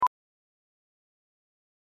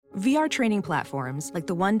VR training platforms, like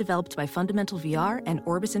the one developed by Fundamental VR and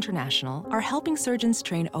Orbis International, are helping surgeons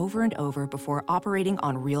train over and over before operating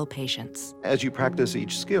on real patients. As you practice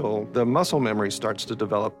each skill, the muscle memory starts to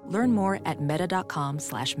develop. Learn more at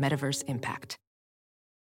meta.com/metaverseimpact.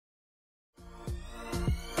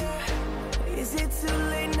 Is it too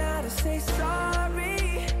late now to say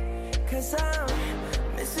sorry? 'Cause I'm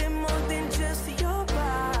missing more than just your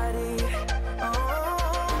body.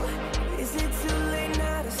 Oh, is it too late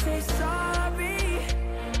now to say sorry?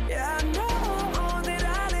 Yeah, I know that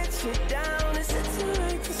I let you down. Is it too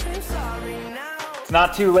late to say sorry now? It's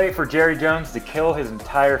not too late for Jerry Jones to kill his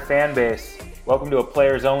entire fan base. Welcome to a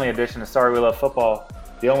players-only edition of Sorry We Love Football,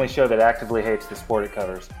 the only show that actively hates the sport it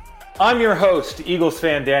covers. I'm your host, Eagles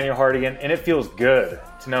fan Daniel Hardigan, and it feels good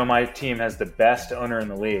to know my team has the best owner in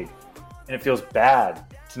the league. And it feels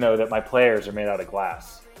bad to know that my players are made out of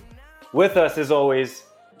glass. With us, as always,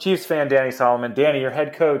 Chiefs fan Danny Solomon. Danny, your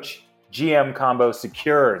head coach, GM combo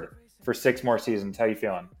secured for 6 more seasons. How you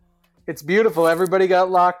feeling? It's beautiful. Everybody got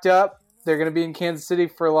locked up. They're going to be in Kansas City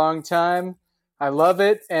for a long time. I love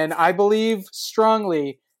it. And I believe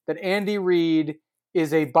strongly that Andy Reid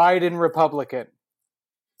is a Biden Republican.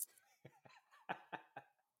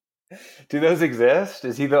 Do those exist?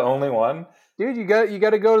 Is he the only one? Dude, you got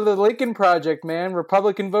to go to the Lincoln Project, man.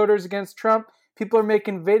 Republican voters against Trump. People are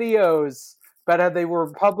making videos about how they were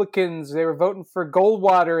Republicans. They were voting for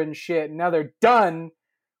Goldwater and shit. And now they're done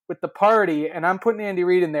with the party. And I'm putting Andy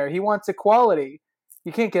Reid in there. He wants equality.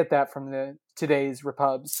 You can't get that from today's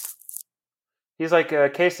Repubs. He's like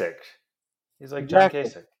Kasich. He's like John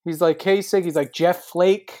Kasich. He's like Kasich. He's like Jeff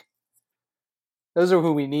Flake. Those are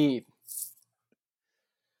who we need.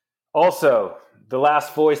 Also, the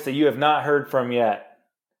last voice that you have not heard from yet,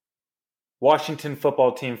 Washington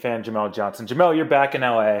football team fan Jamel Johnson. Jamel, you're back in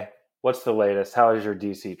LA. What's the latest? How was your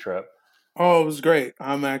DC trip? Oh, it was great.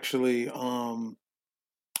 I'm actually,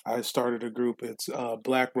 I started a group. It's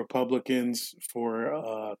Black Republicans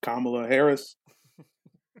for Kamala Harris.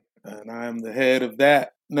 And I am the head of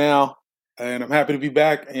that now. And I'm happy to be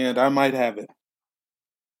back, and I might have it.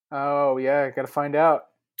 Oh, yeah. Got to find out.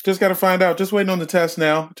 Just got to find out. Just waiting on the test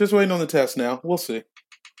now. We'll see.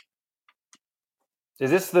 Is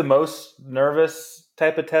this the most nervous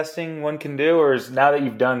type of testing one can do? Or is now that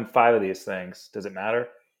you've done 5 of these things, does it matter?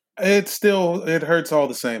 It hurts all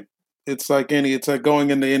the same. It's like going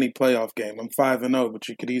into any playoff game. I'm 5-0, but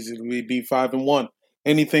you could easily be 5-1.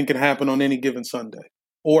 Anything can happen on any given Sunday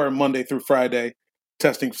or Monday through Friday.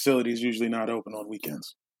 Testing facilities usually not open on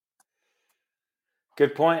weekends.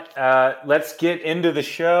 Good point. Let's get into the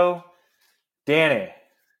show. Danny,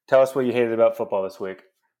 tell us what you hated about football this week.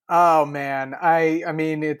 Oh, man. I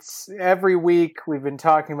mean, it's every week we've been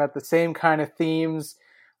talking about the same kind of themes.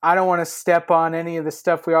 I don't want to step on any of the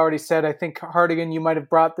stuff we already said. I think, Hardigan, you might have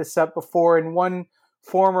brought this up before in one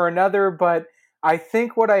form or another, but I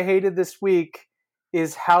think what I hated this week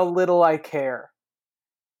is how little I care.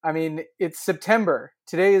 I mean, it's September.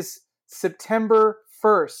 Today is September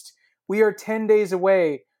 1st. We are 10 days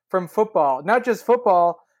away from football. Not just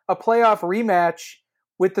football, a playoff rematch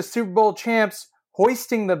with the Super Bowl champs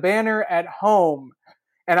hoisting the banner at home.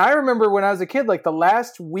 And I remember when I was a kid, like the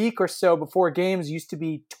last week or so before games used to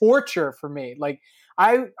be torture for me. Like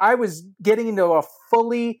I was getting into a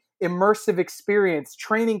fully immersive experience,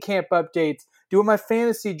 training camp updates, doing my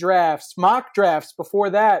fantasy drafts, mock drafts before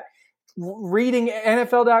that, reading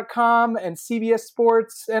NFL.com and CBS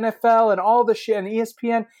Sports, NFL, and all the shit, and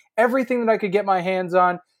ESPN, everything that I could get my hands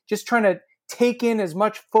on, just trying to take in as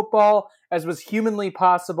much football as was humanly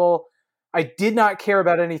possible. I did not care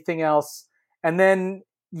about anything else. And then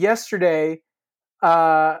yesterday,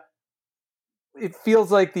 it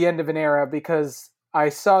feels like the end of an era because I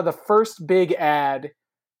saw the first big ad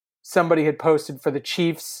somebody had posted for the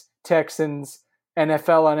Chiefs, Texans,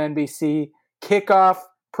 NFL on NBC, kickoff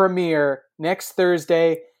premiere next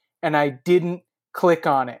Thursday, and I didn't click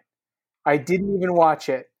on it. I didn't even watch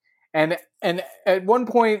it. And at one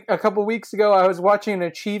point a couple weeks ago, I was watching a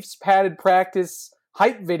Chiefs padded practice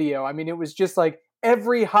hype video. I mean, it was just like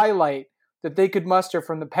every highlight that they could muster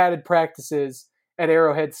from the padded practices at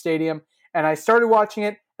Arrowhead Stadium. And I started watching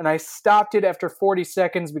it, and I stopped it after 40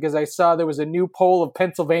 seconds because I saw there was a new poll of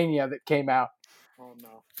Pennsylvania that came out. Oh,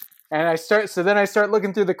 no. And then I start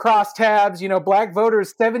looking through the crosstabs. You know, black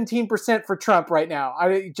voters, 17% for Trump right now.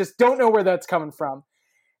 I just don't know where that's coming from.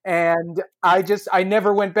 And I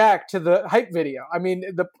never went back to the hype video. I mean,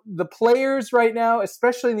 the players right now,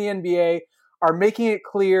 especially in the NBA, are making it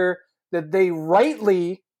clear that they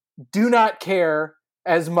rightly do not care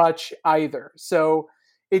as much either. So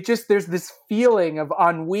there's this feeling of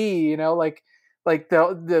ennui, you know, like Like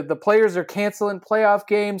the players are canceling playoff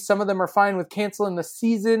games. Some of them are fine with canceling the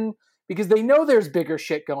season because they know there's bigger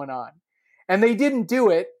shit going on. And they didn't do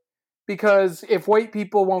it because if white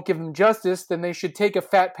people won't give them justice, then they should take a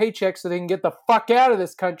fat paycheck so they can get the fuck out of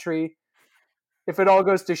this country if it all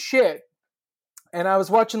goes to shit. And I was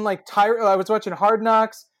watching I was watching Hard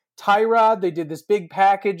Knocks. Tyrod, they did this big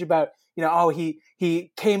package about,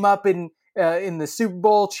 he came up in the Super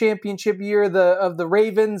Bowl championship year of the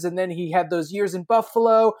Ravens, and then he had those years in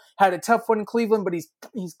Buffalo, had a tough one in Cleveland, but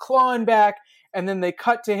he's clawing back. And then they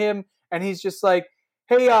cut to him, and he's just like,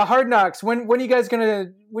 "Hey, Hard Knocks, when are you guys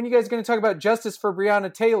gonna talk about justice for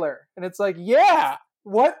Breonna Taylor?" And it's like, yeah,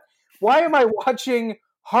 what? Why am I watching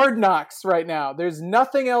Hard Knocks right now? There's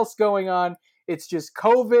nothing else going on. It's just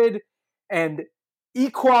COVID and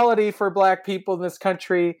equality for black people in this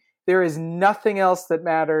country. There is nothing else that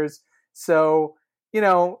matters. So,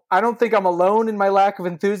 I don't think I'm alone in my lack of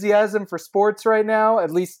enthusiasm for sports right now,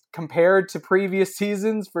 at least compared to previous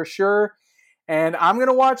seasons for sure. And I'm going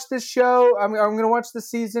to watch this show. I'm going to watch the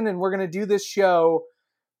season, and we're going to do this show.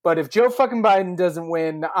 But if Joe fucking Biden doesn't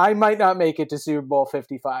win, I might not make it to Super Bowl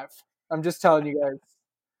 55. I'm just telling you guys.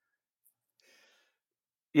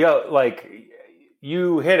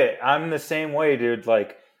 You hit it. I'm the same way, dude.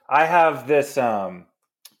 Like, I have this, I'm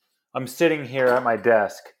sitting here at my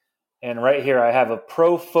desk, and right here I have a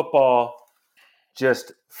pro football,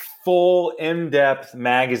 just full in-depth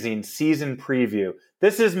magazine season preview.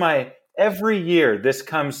 This is every year this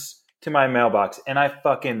comes to my mailbox, and I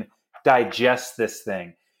fucking digest this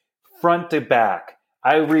thing front to back.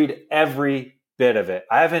 I read every bit of it.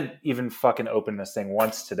 I haven't even fucking opened this thing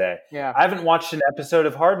once today. Yeah. I haven't watched an episode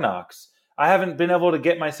of Hard Knocks. I haven't been able to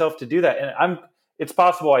get myself to do that. And it's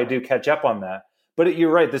possible I do catch up on that. But you're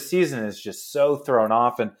right. The season is just so thrown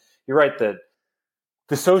off. And you're right that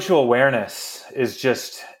the social awareness is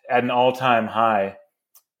just at an all-time high.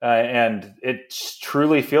 And it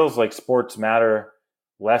truly feels like sports matter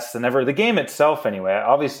less than ever. The game itself, anyway.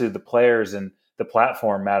 Obviously, the players and the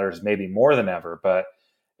platform matters maybe more than ever. But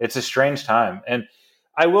it's a strange time. And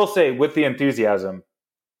I will say, with the enthusiasm,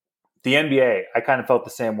 the NBA, I kind of felt the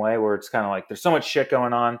same way, where it's kind of like there's so much shit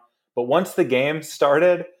going on. But once the game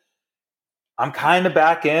started, I'm kind of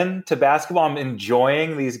back into basketball. I'm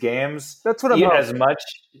enjoying these games. That's what I'm as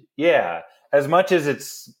much as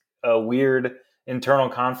it's a weird internal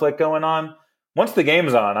conflict going on. Once the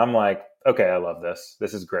game's on, I'm like, okay, I love this.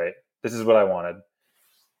 This is great. This is what I wanted.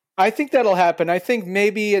 I think that'll happen. I think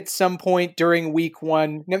maybe at some point during week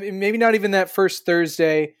one, maybe not even that first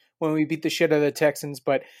Thursday when we beat the shit out of the Texans,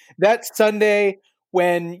 but that Sunday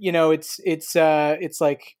when, it's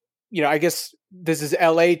like, I guess this is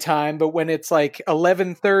LA time, but when it's like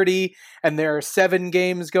 11:30 and there are 7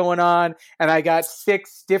 games going on and I got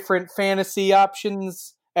 6 different fantasy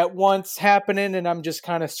options at once happening and I'm just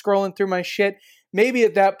kind of scrolling through my shit, maybe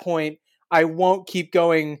at that point I won't keep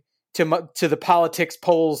going to the politics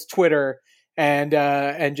polls Twitter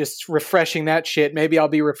and just refreshing that shit. Maybe I'll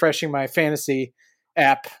be refreshing my fantasy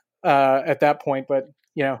app at that point, but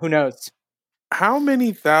who knows? How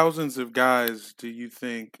many thousands of guys do you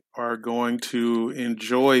think are going to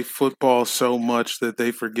enjoy football so much that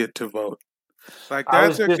they forget to vote? Like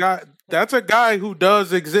that's a guy who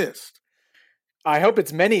does exist. I hope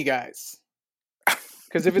it's many guys.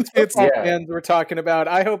 Because if it's football fans we're talking about,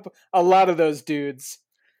 I hope a lot of those dudes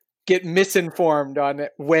get misinformed on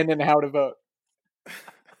when and how to vote.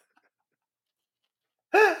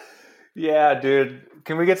 Yeah, dude.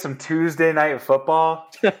 Can we get some Tuesday night football?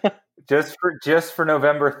 just for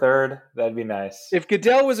November 3rd? That'd be nice. If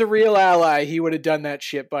Goodell was a real ally, he would have done that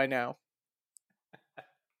shit by now.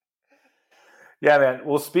 Yeah, man.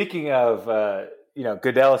 Well, speaking of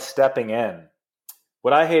Goodell stepping in,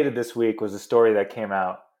 what I hated this week was a story that came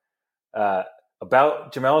out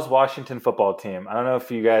about Jamel's Washington football team. I don't know if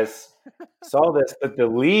you guys saw this, but the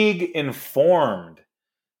league informed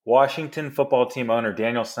Washington football team owner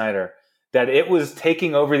Daniel Snyder that it was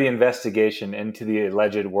taking over the investigation into the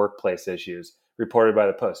alleged workplace issues reported by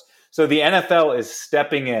the Post. So the NFL is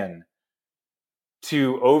stepping in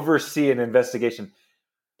to oversee an investigation.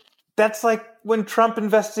 That's like when Trump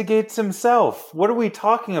investigates himself. What are we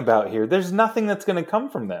talking about here? There's nothing that's going to come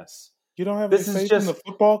from this. You don't have any faith in the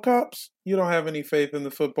football cops? You don't have any faith in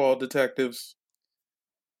the football detectives?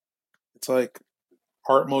 It's like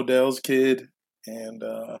Art Modell's kid and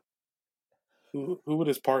who would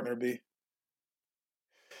his partner be?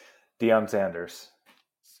 Deion Sanders.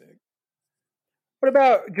 Sick. What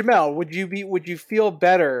about Jamel? Would you feel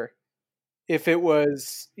better if it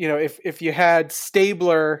was, if you had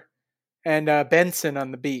Stabler and Benson on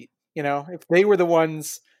the beat? If they were the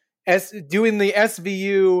ones doing the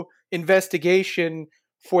SVU investigation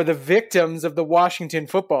for the victims of the Washington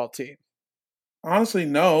football team? Honestly,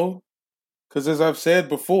 no. Because as I've said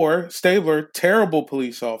before, Stabler, terrible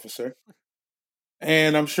police officer.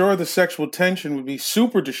 And I'm sure the sexual tension would be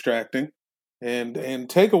super distracting and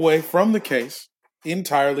take away from the case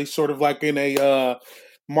entirely, sort of like in a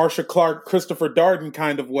Marsha Clark, Christopher Darden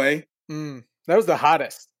kind of way. That was the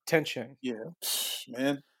hottest tension. Yeah,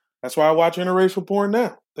 man. That's why I watch interracial porn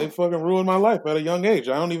now. They fucking ruined my life at a young age.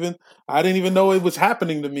 I didn't even know it was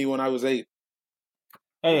happening to me when I was 8.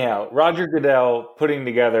 Anyhow, Roger Goodell putting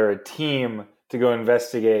together a team to go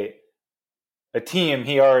investigate a team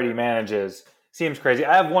he already manages seems crazy.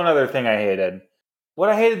 I have one other thing I hated. What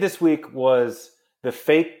I hated this week was the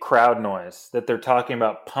fake crowd noise that they're talking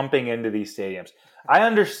about pumping into these stadiums. I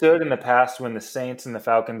understood in the past when the Saints and the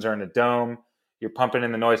Falcons are in a dome, you're pumping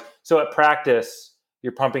in the noise. So at practice,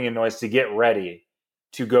 you're pumping in noise to get ready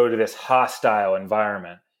to go to this hostile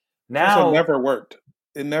environment. Now, it never worked.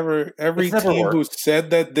 Every team who said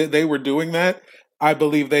that they were doing that, I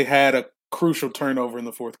believe they had a crucial turnover in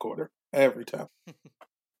the fourth quarter every time.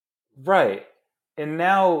 Right. And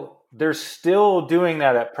now they're still doing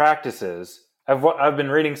that at practices. I've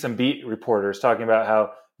been reading some beat reporters talking about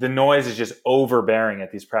how the noise is just overbearing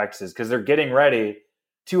at these practices because they're getting ready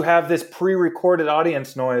to have this pre-recorded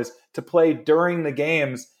audience noise to play during the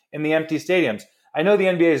games in the empty stadiums. I know the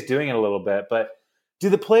NBA is doing it a little bit, but do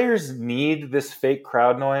the players need this fake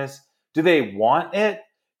crowd noise? Do they want it?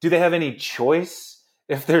 Do they have any choice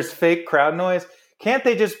if there's fake crowd noise? Can't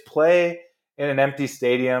they just play in an empty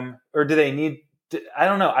stadium? Or do they need to, I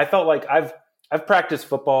don't know. I felt like I've practiced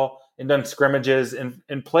football and done scrimmages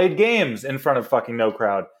and played games in front of fucking no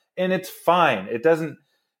crowd. And it's fine.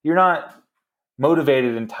 You're not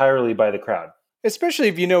motivated entirely by the crowd. Especially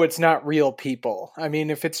if you know it's not real people. I mean,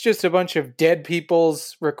 if it's just a bunch of dead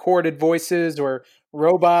people's recorded voices or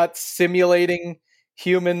robots simulating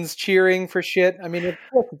humans cheering for shit, I mean, it's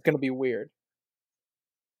going to be weird.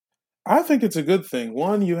 I think it's a good thing.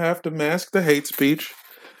 One, you have to mask the hate speech.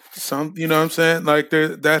 You know what I'm saying? Like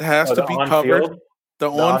that has to be covered. The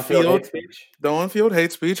on-field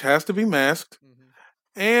hate speech has to be masked.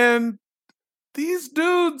 Mm-hmm. And these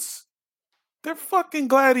dudes, they're fucking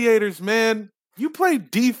gladiators, man. You play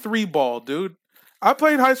D3 ball, dude. I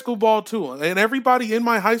played high school ball too, and everybody in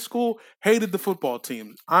my high school hated the football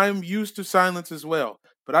team. I'm used to silence as well,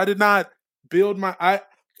 but I did not build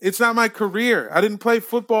it's not my career. I didn't play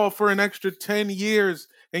football for an extra 10 years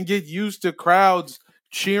and get used to crowds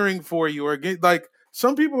cheering for you or get like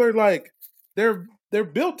some people are like they're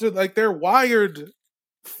built to like they're wired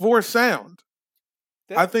for sound.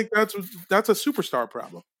 I think that's a superstar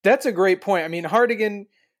problem. That's a great point. I mean, Hardigan,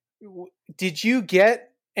 did you get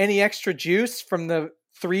any extra juice from the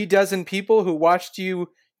 36 people who watched you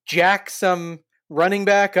jack some running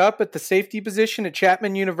back up at the safety position at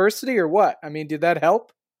Chapman University or what? I mean, did that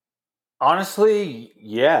help? Honestly,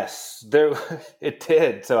 yes, it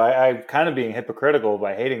did. So I'm kind of being hypocritical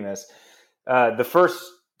by hating this. The first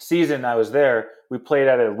season I was there, we played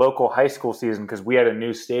at a local high school season because we had a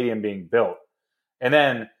new stadium being built. And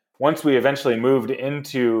then once we eventually moved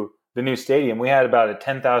into the new stadium, we had about a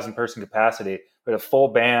 10,000 person capacity. We had a full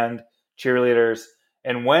band, cheerleaders.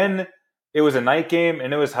 And when it was a night game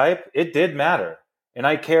and it was hype, it did matter. And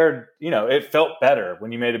I cared, it felt better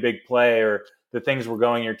when you made a big play or the things were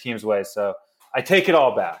going your team's way. So I take it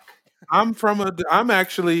all back. I'm original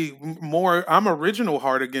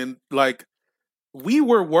Hardigan. Like, we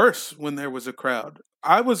were worse when there was a crowd.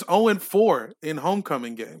 I was 0-4 in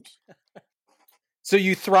homecoming games. So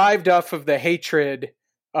you thrived off of the hatred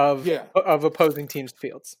of opposing teams'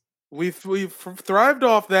 fields. We thrived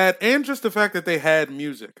off that and just the fact that they had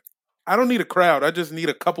music. I don't need a crowd. I just need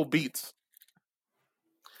a couple beats.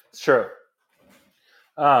 Sure.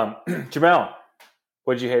 Jamel,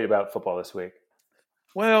 what did you hate about football this week?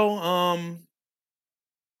 Well,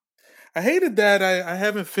 I hated that I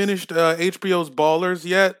haven't finished HBO's Ballers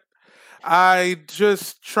yet. I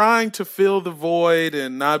just trying to fill the void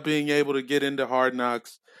and not being able to get into Hard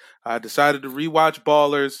Knocks. I decided to rewatch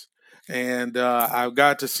Ballers, and I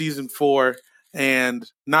got to season 4. And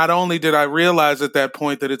not only did I realize at that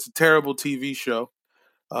point that it's a terrible TV show,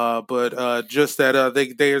 but just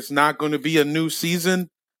that there's not going to be a new season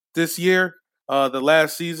this year. The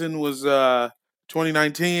last season was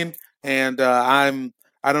 2019, and I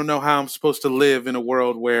don't know how I'm supposed to live in a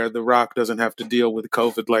world where The Rock doesn't have to deal with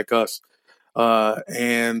COVID like us.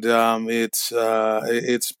 It's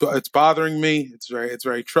bothering me. It's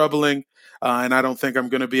very troubling, and I don't think I'm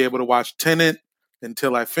going to be able to watch Tenet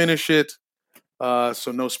until I finish it.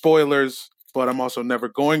 So no spoilers, but I'm also never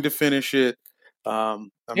going to finish it. We're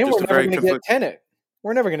never going to get Tenet.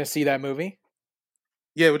 We're never going to see that movie.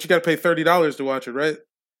 Yeah, but you got to pay $30 to watch it, right?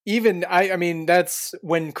 Even, I mean, that's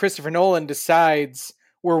when Christopher Nolan decides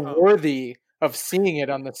we're worthy of seeing it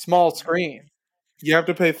on the small screen. You have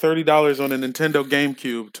to pay $30 on a Nintendo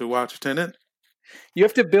GameCube to watch Tenet? You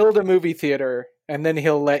have to build a movie theater, and then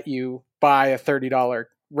he'll let you buy a $30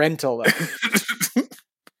 rental of it.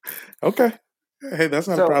 Okay. Hey, that's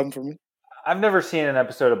not a problem for me. I've never seen an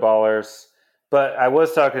episode of Ballers, but I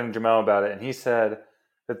was talking to Jamel about it, and he said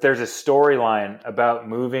that there's a storyline about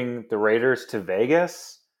moving the Raiders to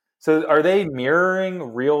Vegas. So are they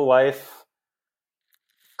mirroring real life,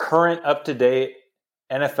 current, up-to-date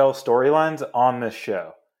NFL storylines on this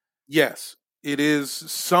show? Yes. It is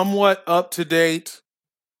somewhat up-to-date,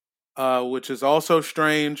 which is also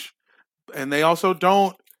strange. And they also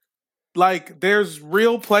don't, like, there's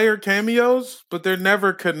real player cameos, but they're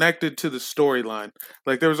never connected to the storyline.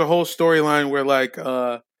 Like, there was a whole storyline where, like,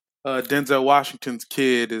 Denzel Washington's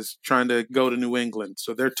kid is trying to go to New England.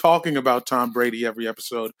 So they're talking about Tom Brady every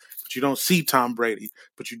episode, but you don't see Tom Brady.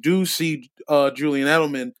 But you do see Julian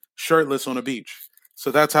Edelman shirtless on a beach.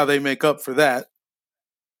 So that's how they make up for that.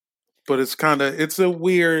 But it's a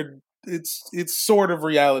weird, it's sort of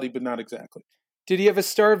reality, but not exactly. Did he have a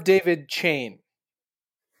Star of David chain?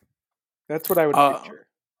 That's what I would picture.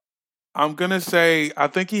 I'm going to say, I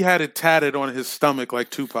think he had it tatted on his stomach like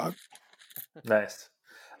Tupac. Nice.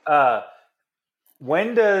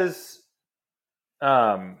 When does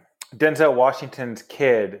Denzel Washington's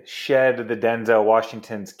kid shed the Denzel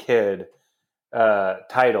Washington's kid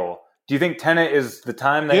title? Do you think Tenet is the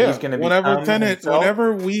time that he's going to become himself?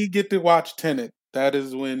 Whenever we get to watch Tenet, that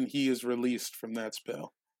is when he is released from that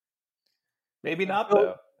spell. Maybe not,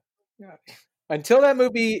 though. Yeah. Until that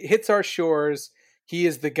movie hits our shores, he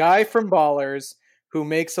is the guy from Ballers who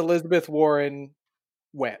makes Elizabeth Warren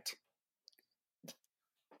wet.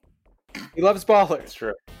 He loves Ballers. That's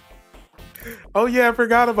true. Oh, yeah, I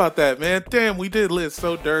forgot about that, man. Damn, we did Liz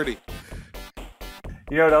so dirty.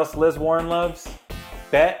 You know what else Liz Warren loves?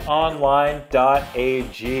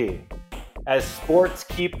 BetOnline.ag. As sports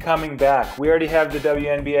keep coming back, we already have the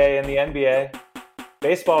WNBA and the NBA.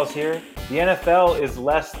 Baseball's here. The NFL is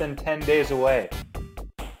less than 10 days away.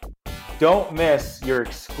 Don't miss your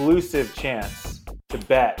exclusive chance to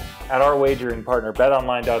bet at our wagering partner,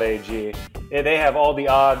 betonline.ag. They have all the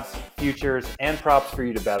odds, futures, and props for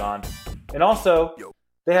you to bet on. And also,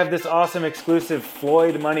 they have this awesome exclusive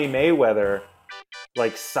Floyd Money Mayweather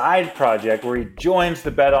side project where he joins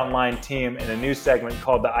the BetOnline team in a new segment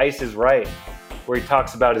called The Ice is Right, where he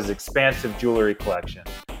talks about his expansive jewelry collection.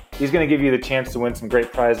 He's going to give you the chance to win some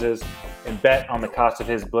great prizes and bet on the cost of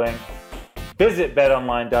his bling. Visit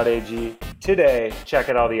betonline.ag today. Check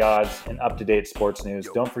out all the odds and up-to-date sports news.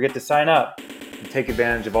 Don't forget to sign up and take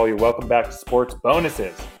advantage of all your welcome back to sports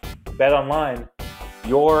bonuses. BetOnline,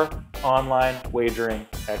 your online wagering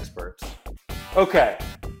experts. Okay,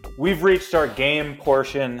 we've reached our game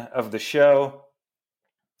portion of the show.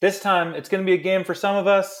 This time, it's going to be a game for some of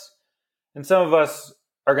us, and some of us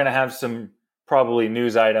are going to have some probably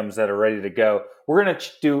news items that are ready to go. We're going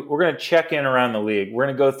to check in around the league. We're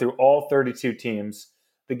going to go through all 32 teams.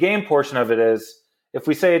 The game portion of it is, if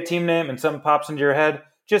we say a team name and something pops into your head,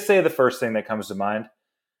 just say the first thing that comes to mind.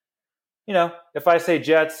 You know, if I say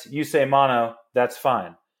Jets, you say Mono, that's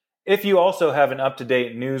fine. If you also have an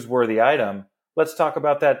up-to-date newsworthy item, let's talk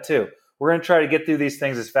about that too. We're going to try to get through these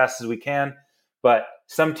things as fast as we can, but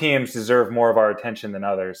some teams deserve more of our attention than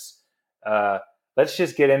others. Let's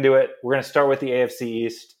just get into it. We're going to start with the AFC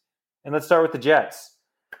East, and let's start with the Jets.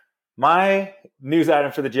 My news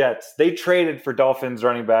item for the Jets, they traded for Dolphins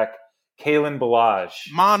running back Kalen Ballage.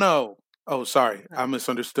 Mono. Oh, sorry. I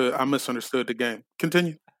misunderstood the game.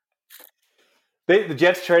 Continue. The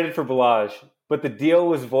Jets traded for Ballage, but the deal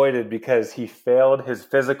was voided because he failed his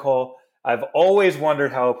physical. I've always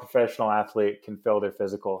wondered how a professional athlete can fail their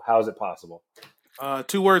physical. How is it possible?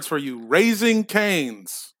 2 words for you. Raising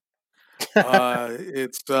Cane's.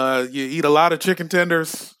 It's you eat a lot of chicken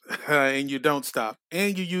tenders and you don't stop,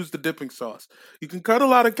 and you use the dipping sauce. You can cut a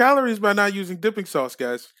lot of calories by not using dipping sauce,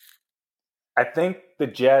 guys. I think the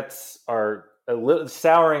Jets are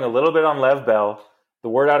souring a little bit on Lev Bell. The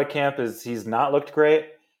word out of camp is he's not looked great,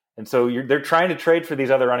 and so they're trying to trade for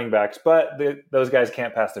these other running backs, but those guys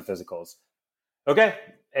can't pass their physicals. Okay,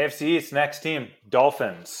 AFC East, next team,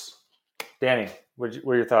 Dolphins. Danny, what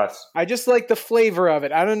are your thoughts? I just like the flavor of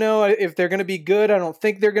it. I don't know if they're going to be good. I don't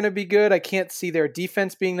think they're going to be good. I can't see their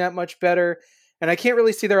defense being that much better, and I can't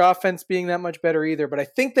really see their offense being that much better either, but I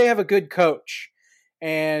think they have a good coach,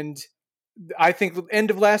 and I think the end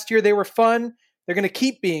of last year they were fun. They're going to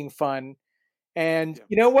keep being fun, and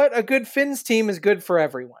you know what? A good Finns team is good for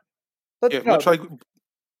everyone. Let's go.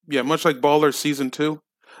 Yeah, much like Ballers Season 2.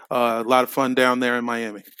 A lot of fun down there in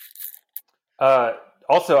Miami.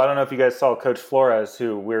 Also, I don't know if you guys saw Coach Flores,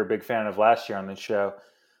 who we were a big fan of last year on this show.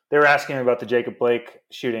 They were asking him about the Jacob Blake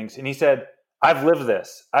shootings, and he said, I've lived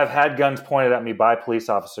this. I've had guns pointed at me by police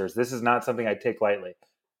officers. This is not something I take lightly.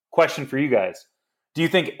 Question for you guys. Do you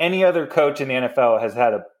think any other coach in the NFL has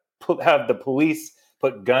had have the police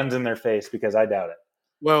put guns in their face? Because I doubt it.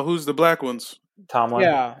 Well, who's the black ones? Tomlin?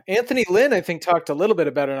 Yeah. Anthony Lynn, I think, talked a little bit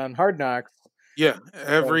about it on Hard Knocks. Yeah,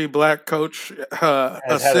 every black coach, Has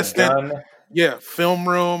assistant, had a gun. yeah, film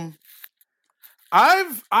room.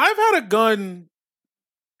 I've had a gun.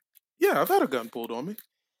 Yeah, I've had a gun pulled on me.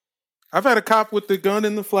 I've had a cop with the gun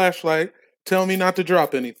and the flashlight tell me not to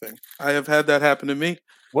drop anything. I have had that happen to me.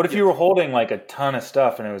 What if you were holding like a ton of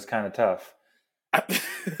stuff and it was kind of tough?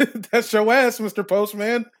 That's your ass, Mr.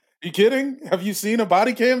 Postman. You kidding? Have you seen a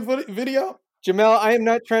body cam video? Jamel, I am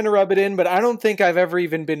not trying to rub it in, but I don't think I've ever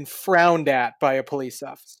even been frowned at by a police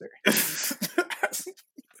officer.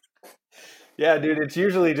 Yeah, dude, it's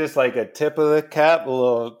usually just like a tip of the cap, a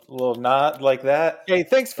little nod like that. Hey,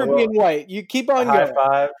 thanks for being white. You keep on High going.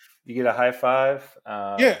 five. You get a high five.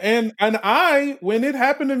 Yeah, and I, when it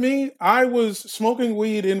happened to me, I was smoking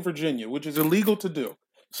weed in Virginia, which is illegal to do.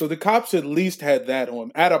 So the cops at least had that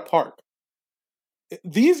on at a park.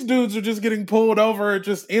 These dudes are just getting pulled over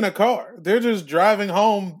just in a car. They're just driving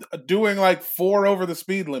home doing like 4 over the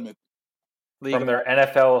speed limit. From their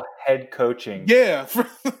NFL head coaching Yeah.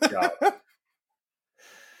 job.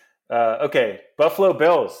 Okay, Buffalo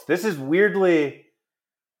Bills. This is weirdly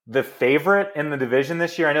the favorite in the division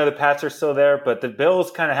this year. I know the Pats are still there, but the Bills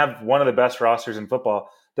kind of have one of the best rosters in football.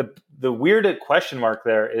 The weird question mark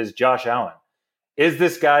there is Josh Allen. Is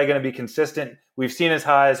this guy going to be consistent? We've seen his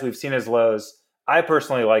highs. We've seen his lows. I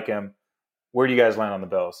personally like him. Where do you guys land on the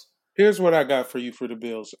Bills? Here's what I got for you for the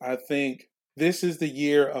Bills. I think this is the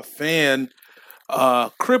year a fan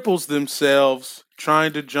cripples themselves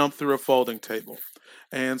trying to jump through a folding table.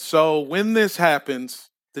 And so when this happens,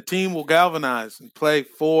 the team will galvanize and play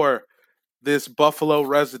for this Buffalo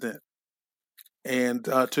resident and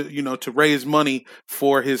to raise money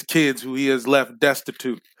for his kids who he has left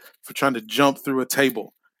destitute for trying to jump through a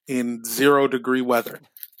table in 0-degree weather.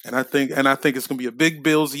 And I think it's going to be a big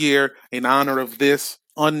Bills year in honor of this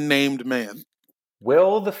unnamed man.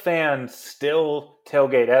 Will the fans still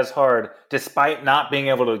tailgate as hard despite not being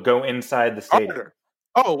able to go inside the stadium? Harder.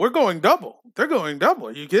 Oh, we're going double. They're going double.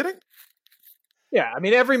 Are you kidding? Yeah, I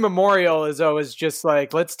mean, every memorial is always just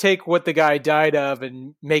like, let's take what the guy died of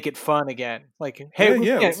and make it fun again. Like, hey,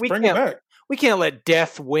 let's bring it back. We can't let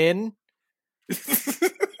death win.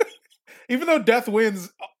 Even though death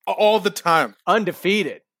wins all the time.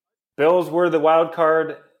 Undefeated. Bills were the wild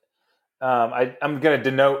card. I'm going to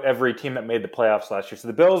denote every team that made the playoffs last year. So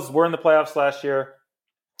the Bills were in the playoffs last year.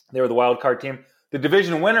 They were the wild card team. The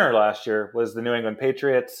division winner last year was the New England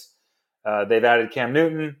Patriots. They've added Cam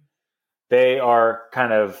Newton. They are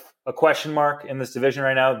kind of a question mark in this division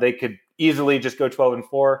right now. They could easily just go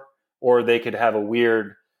 12-4, or they could have a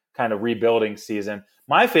weird kind of rebuilding season.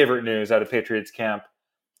 My favorite news out of Patriots camp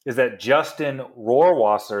is that Justin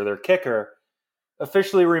Rohrwasser, their kicker,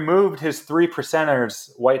 officially removed his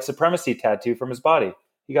 3%ers white supremacy tattoo from his body.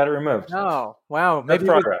 He got it removed. Oh, wow. That's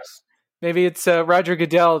progress. Maybe it's Roger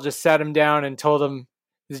Goodell just sat him down and told him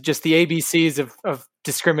it's just the ABCs of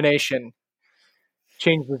discrimination.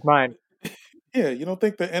 Changed his mind. Yeah, you don't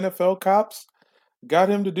think the NFL cops got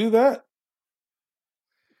him to do that?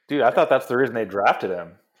 Dude, I thought that's the reason they drafted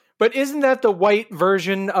him. But isn't that the white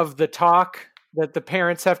version of the talk that the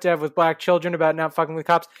parents have to have with black children about not fucking with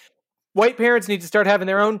cops? White parents need to start having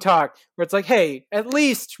their own talk where it's like, hey, at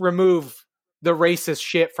least remove the racist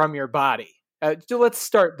shit from your body. Let's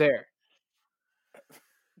start there.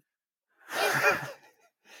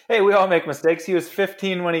 Hey, we all make mistakes. He was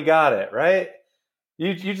 15 when he got it, right?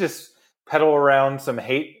 You just peddle around some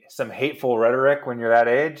hateful rhetoric when you're that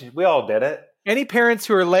age. We all did it. Any parents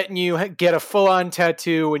who are letting you get a full-on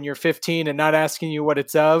tattoo when you're 15 and not asking you what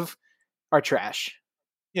it's of are trash.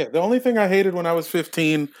 Yeah, the only thing I hated when I was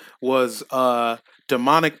 15 was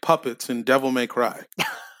demonic puppets in Devil May Cry.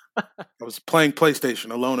 I was playing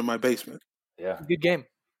PlayStation alone in my basement. Yeah. Good game.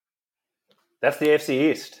 That's the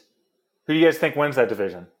AFC East. Who do you guys think wins that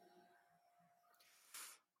division?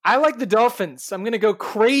 I like the Dolphins. I'm going to go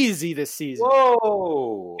crazy this season.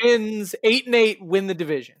 Whoa. Wins 8-8, win the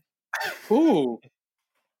division. Ooh.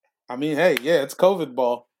 I mean, hey, yeah, it's COVID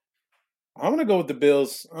ball. I'm going to go with the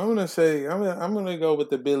Bills. I'm going to go with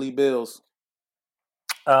the Billy Bills.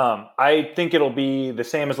 I think it'll be the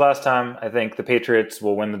same as last time. I think the Patriots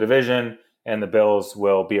will win the division and the Bills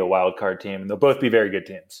will be a wild card team. They'll both be very good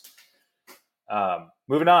teams.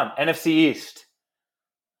 Moving on, NFC East.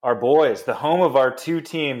 Our boys, the home of our two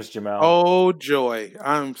teams, Jamel. Oh, joy.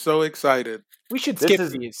 I'm so excited. We should This skip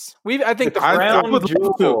is these. I think the I crown would love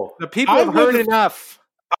to. jewel. the people I have heard would- enough.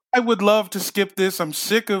 I would love to skip this. I'm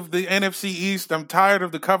sick of the NFC East. I'm tired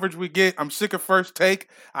of the coverage we get. I'm sick of First Take.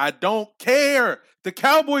 I don't care. The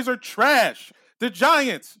Cowboys are trash. The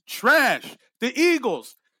Giants, trash. The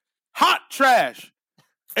Eagles, hot trash.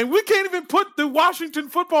 And we can't even put the Washington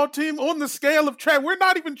football team on the scale of trash. We're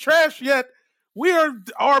not even trash yet. We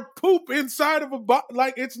are poop inside of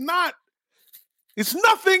like it's not. It's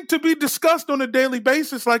nothing to be discussed on a daily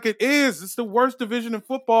basis like it is. It's the worst division in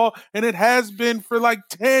football, and it has been for like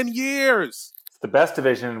 10 years. It's the best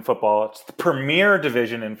division in football. It's the premier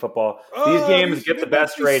division in football. These games get the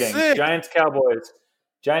best ratings. sick. Giants,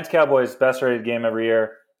 Cowboys, best rated game every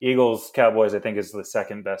year. Eagles, Cowboys, I think, is the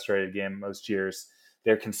second best rated game most years.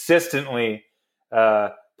 They're consistently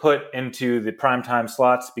put into the primetime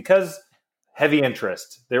slots because heavy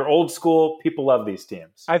interest. They're old school. People love these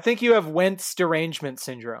teams. I think you have Wentz derangement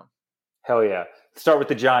syndrome. Hell yeah. Start with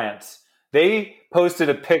the Giants. They posted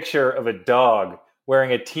a picture of a dog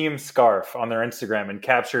wearing a team scarf on their Instagram and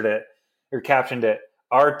captioned it,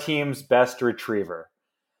 "Our team's best retriever."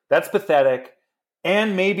 That's pathetic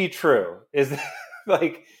and maybe true. Is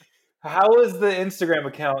like, how is the Instagram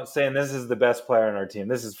account saying this is the best player on our team?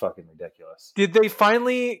 This is fucking ridiculous. Did they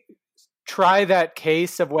finally try that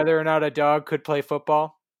case of whether or not a dog could play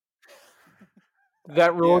football? Did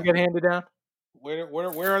that rule get handed down?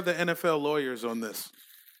 Where are the NFL lawyers on this?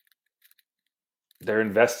 They're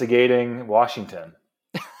investigating Washington.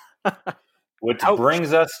 Which Ouch.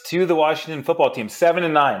 brings us to the Washington football team.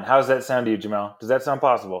 7-9. How does that sound to you, Jamel? Does that sound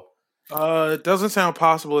possible? It doesn't sound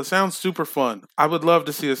possible. It sounds super fun. I would love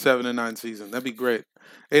to see a 7-9 season. That'd be great.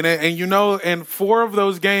 And 4 of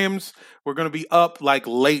those games we're going to be up like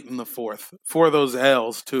late in the fourth. 4 of those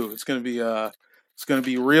L's too. It's going to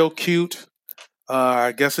be real cute.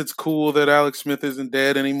 I guess it's cool that Alex Smith isn't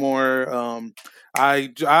dead anymore. I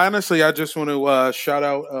just want to shout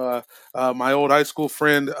out my old high school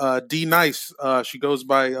friend D Nice. She goes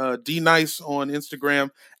by D Nice on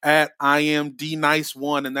Instagram at I am D Nice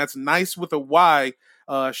 1, and that's nice with a Y.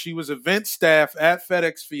 She was event staff at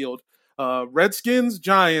FedEx Field. Redskins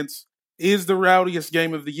Giants is the rowdiest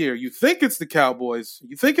game of the year. You think it's the Cowboys,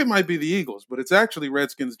 you think it might be the Eagles, but it's actually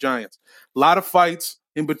Redskins Giants. A lot of fights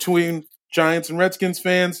in between Giants and Redskins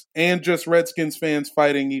fans, and just Redskins fans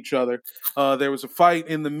fighting each other. There was a fight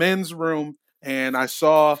in the men's room, and I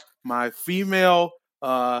saw my female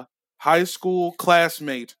high school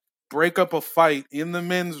classmate break up a fight in the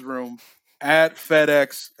men's room at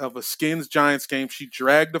FedEx of a Skins Giants game. She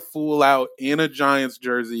dragged a fool out in a Giants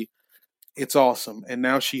jersey. It's awesome. And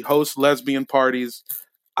now she hosts lesbian parties.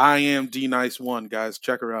 I am D Nice 1, guys.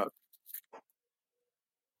 Check her out.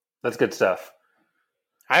 That's good stuff.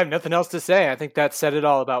 I have nothing else to say. I think that said it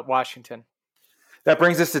all about Washington. That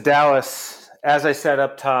brings us to Dallas. As I said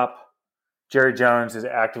up top, Jerry Jones is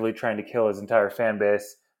actively trying to kill his entire fan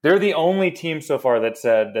base. They're the only team so far that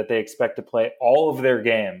said that they expect to play all of their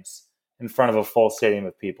games in front of a full stadium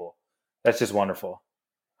of people. That's just wonderful.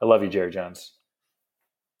 I love you, Jerry Jones.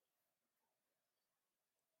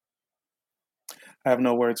 I have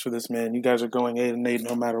no words for this, man. You guys are going 8-8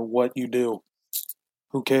 no matter what you do.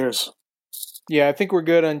 Who cares? Yeah, I think we're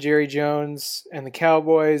good on Jerry Jones and the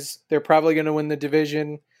Cowboys. They're probably going to win the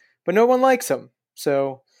division, but no one likes them.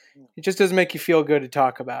 So it just doesn't make you feel good to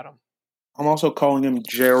talk about them. I'm also calling him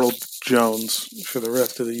Gerald Jones for the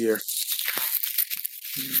rest of the year.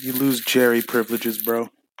 You lose Jerry privileges, bro.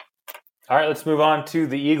 All right, let's move on to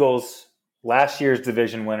the Eagles, last year's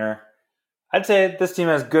division winner. I'd say this team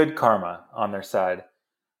has good karma on their side.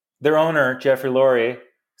 Their owner, Jeffrey Lurie,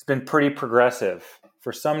 has been pretty progressive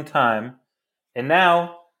for some time, and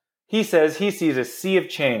now he says he sees a sea of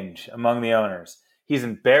change among the owners. He's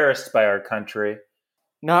embarrassed by our country.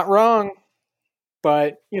 Not wrong,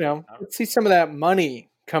 but, let's see some of that money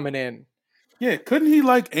coming in. Yeah, couldn't he,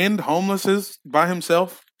 end homelessness by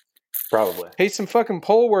himself? Probably. Pay some fucking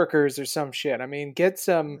poll workers or some shit. I mean, get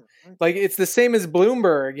some, it's the same as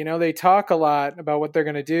Bloomberg. They talk a lot about what they're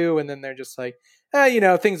going to do, and then they're just like,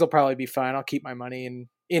 things will probably be fine. I'll keep my money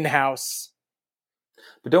in-house.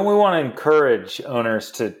 But don't we want to encourage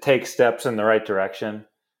owners to take steps in the right direction?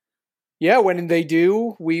 Yeah, when they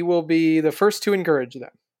do, we will be the first to encourage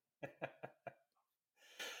them.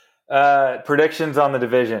 Predictions on the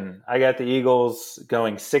division. I got the Eagles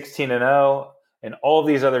going 16-0, and all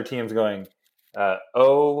these other teams going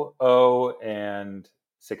 0-0 and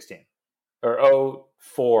 16, or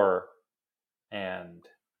 0-4 and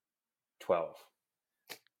 12.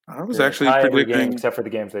 I was They're actually tie every predicting game except for the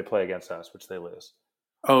games they play against us, which they lose.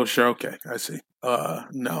 Oh, sure. Okay, I see.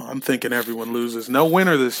 No, I'm thinking everyone loses. No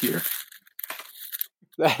winner this year.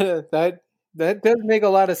 That does make a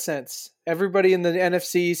lot of sense. Everybody in the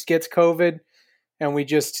NFC East gets COVID, and we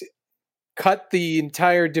just cut the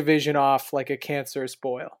entire division off like a cancerous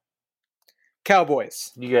boil.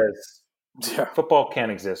 Cowboys. You guys, Yeah. football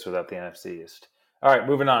can't exist without the NFC East. All right,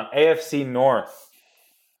 moving on. AFC North.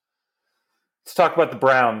 Let's talk about the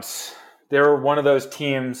Browns. They're one of those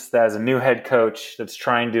teams that has a new head coach that's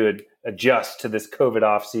trying to adjust to this COVID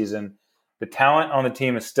offseason. The talent on the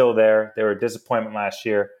team is still there. They were a disappointment last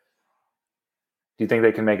year. Do you think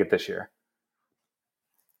they can make it this year?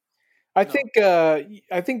 I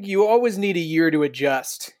think you always need a year to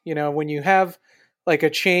adjust. When you have like a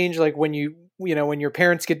change, like when when your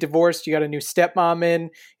parents get divorced, you got a new stepmom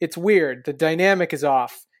in. It's weird. The dynamic is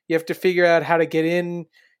off. You have to figure out how to get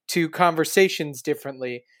into conversations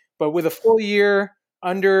differently. But with a full year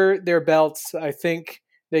under their belts, I think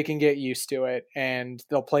they can get used to it and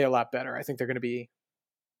they'll play a lot better. I think they're going to be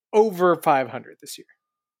over 500 this year.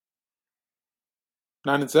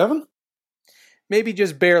 9-7? Maybe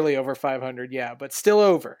just barely over 500, yeah, but still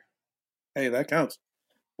over. Hey, that counts.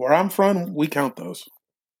 Where I'm from, we count those.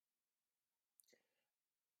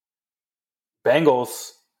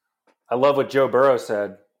 Bengals. I love what Joe Burrow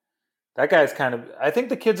said. That guy's I think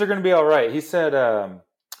the kids are going to be all right. He said,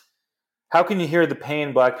 how can you hear the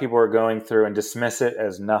pain black people are going through and dismiss it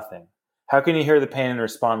as nothing? How can you hear the pain and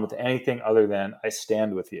respond with anything other than, I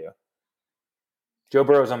stand with you? Joe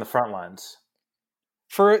Burrow's on the front lines.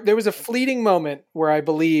 There was a fleeting moment where I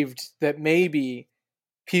believed that maybe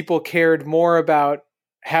people cared more about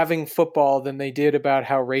having football than they did about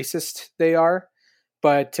how racist they are.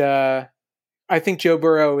 But I think Joe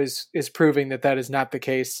Burrow is proving that is not the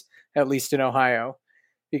case, at least in Ohio,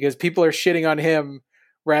 because people are shitting on him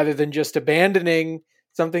rather than just abandoning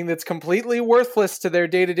something that's completely worthless to their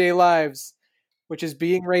day-to-day lives, which is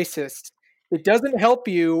being racist. It doesn't help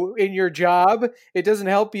you in your job. It doesn't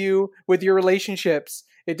help you with your relationships.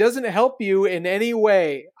 It doesn't help you in any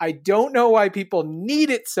way. I don't know why people need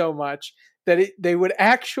it so much that they would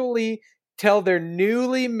actually tell their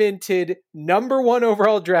newly minted number 1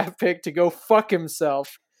 overall draft pick to go fuck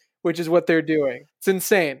himself, which is what they're doing. It's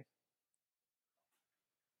insane.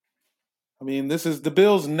 I mean, the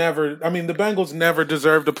Bengals never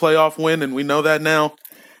deserved a playoff win, and we know that now.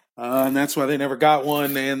 And that's why they never got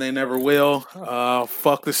one, and they never will.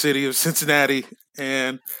 Fuck the city of Cincinnati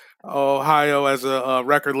and Ohio as a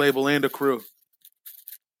record label and a crew.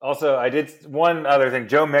 Also, I did one other thing.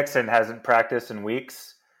 Joe Mixon hasn't practiced in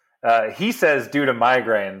weeks. He says due to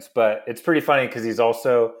migraines, but it's pretty funny because he's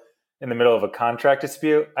also in the middle of a contract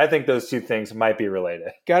dispute. I think those two things might be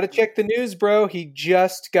related. Got to check the news, bro. He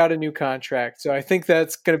just got a new contract, so I think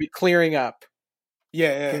that's going to be clearing up.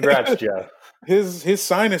 Yeah. Congrats, Joe. His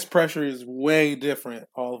sinus pressure is way different.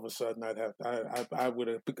 All of a sudden, I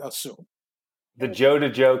would assume the Joe to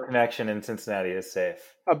Joe connection in Cincinnati is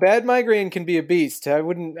safe. A bad migraine can be a beast.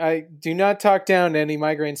 I do not talk down to any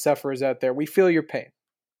migraine sufferers out there. We feel your pain.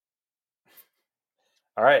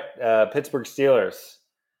 All right, Pittsburgh Steelers.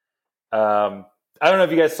 I don't know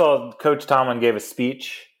if you guys saw Coach Tomlin gave a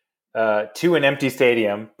speech to an empty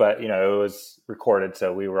stadium, but it was recorded,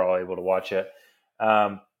 so we were all able to watch it.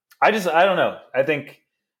 I don't know. I think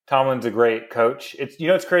Tomlin's a great coach.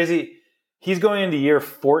 It's crazy. He's going into year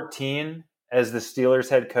 14 as the Steelers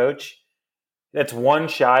head coach. That's one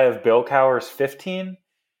shy of Bill Cowher's 15.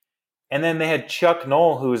 And then they had Chuck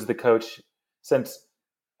Noll, who was the coach since,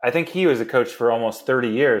 I think he was a coach for almost 30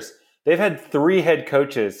 years. They've had 3 head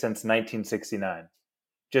coaches since 1969.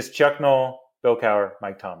 Just Chuck Noll, Bill Cowher,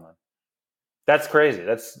 Mike Tomlin. That's crazy.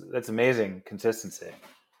 That's amazing consistency.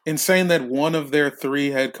 Insane that one of their 3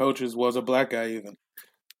 head coaches was a black guy even.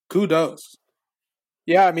 Kudos.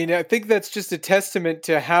 Yeah, I mean, I think that's just a testament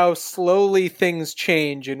to how slowly things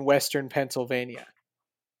change in Western Pennsylvania.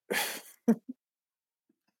 It's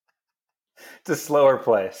a slower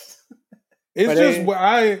place.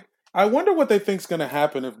 I wonder what they think's going to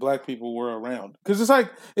happen if black people were around. Because it's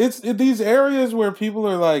like, it's these areas where people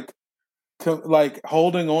are like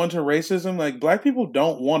holding on to racism, like black people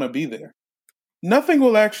don't want to be there. Nothing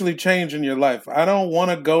will actually change in your life. I don't want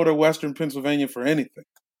to go to Western Pennsylvania for anything.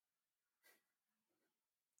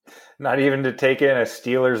 Not even to take in a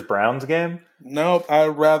Steelers-Browns game? Nope,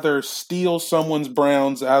 I'd rather steal someone's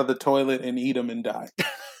Browns out of the toilet and eat them and die.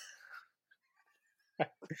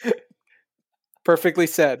 Perfectly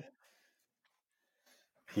said.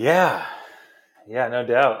 Yeah, no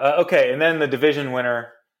doubt. Okay, and then the division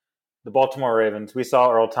winner, the Baltimore Ravens. We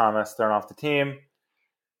saw Earl Thomas thrown off the team.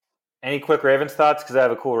 Any quick Ravens thoughts? Because I have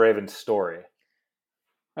a cool Ravens story.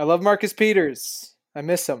 I love Marcus Peters. I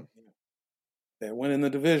miss them. They're winning the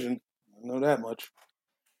division. I know that much.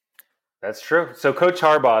 That's true. So Coach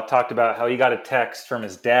Harbaugh talked about how he got a text from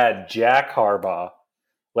his dad, Jack Harbaugh,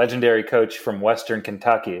 legendary coach from Western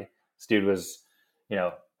Kentucky. This dude was,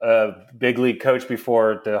 a big league coach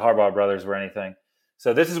before the Harbaugh brothers were anything.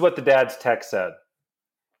 So this is what the dad's text said.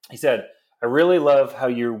 He said, "I really love how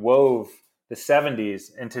you wove the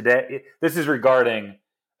 70s and today." This is regarding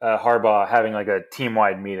Harbaugh having like a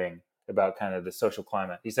team-wide meeting about kind of the social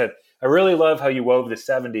climate. He said, "I really love how you wove the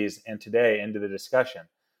 70s and today into the discussion.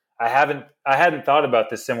 I hadn't thought about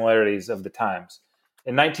the similarities of the times.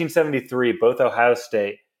 In 1973, both Ohio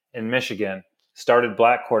State and Michigan started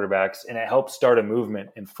black quarterbacks, and it helped start a movement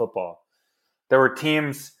in football. There were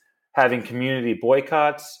teams having community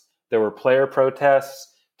boycotts. There were player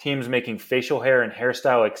protests, teams making facial hair and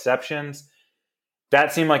hairstyle exceptions.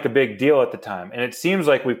 That seemed like a big deal at the time, and it seems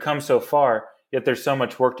like we've come so far, yet there's so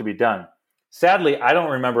much work to be done. Sadly, I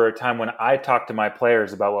don't remember a time when I talked to my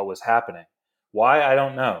players about what was happening. Why, I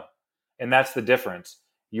don't know. And that's the difference.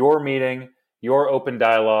 Your meeting, your open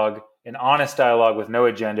dialogue, an honest dialogue with no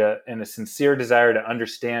agenda, and a sincere desire to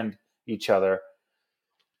understand each other.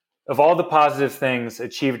 Of all the positive things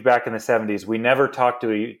achieved back in the 70s, we never talked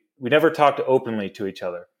openly to each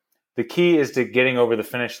other. The key is to getting over the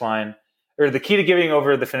finish line, or the key to getting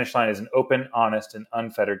over the finish line is an open, honest, and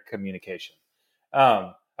unfettered communication."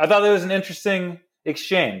 I thought that was an interesting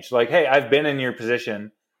exchange. Like, hey, I've been in your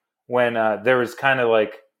position when there was kind of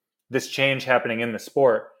like this change happening in the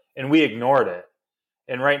sport, and we ignored it.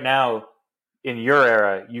 And right now, in your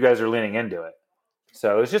era, you guys are leaning into it.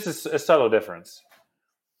 So it's just a subtle difference.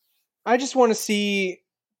 I just want to see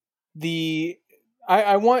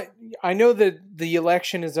I know that the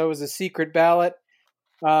election is always a secret ballot,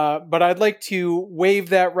 but I'd like to waive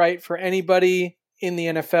that right for anybody in the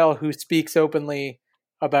NFL who speaks openly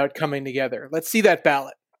about coming together. Let's see that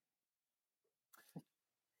ballot.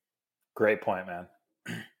 Great point, man.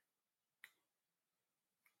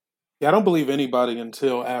 Yeah, I don't believe anybody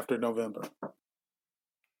until after November.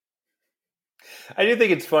 I do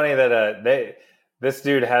think it's funny that this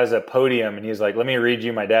dude has a podium and he's like, "Let me read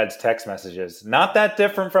you my dad's text messages." Not that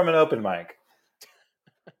different from an open mic.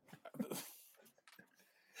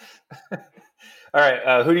 All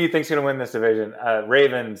right, who do you think's going to win this division?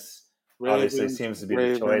 Ravens obviously seems to be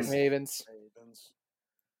the choice. Ravens.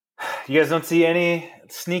 You guys don't see any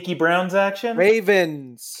sneaky Browns action?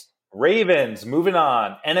 Ravens. Moving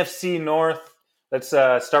on. NFC North. Let's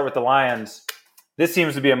start with the Lions. This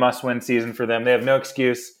seems to be a must-win season for them. They have no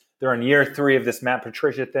excuse. They're in year 3 of this Matt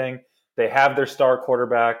Patricia thing. They have their star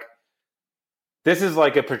quarterback. This is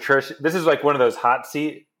like one of those hot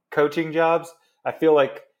seat coaching jobs. I feel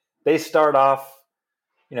like they start off,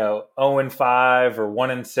 0-5 or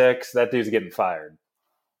 1-6. That dude's getting fired.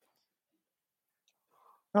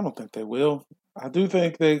 I don't think they will. I do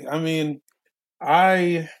think it's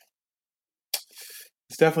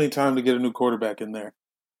definitely time to get a new quarterback in there.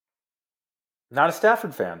 Not a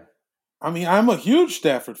Stafford fan. I'm a huge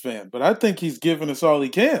Stafford fan, but I think he's given us all he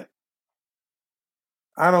can.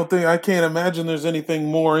 I can't imagine there's anything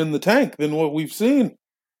more in the tank than what we've seen.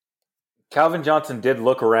 Calvin Johnson did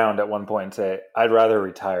look around at one point and say, "I'd rather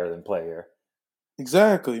retire than play here."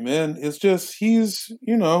 Exactly, man. It's just, he's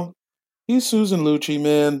Susan Lucci,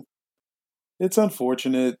 man. It's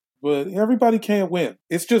unfortunate, but everybody can't win.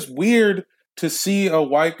 It's just weird to see a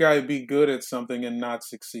white guy be good at something and not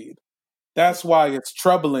succeed. That's why it's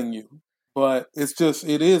troubling you. But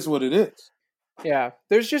it is what it is. Yeah,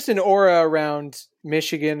 there's just an aura around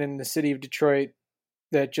Michigan and the city of Detroit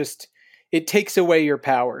that it takes away your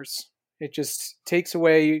powers. It just takes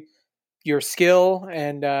away your skill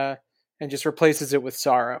and just replaces it with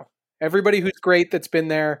sorrow. Everybody who's great that's been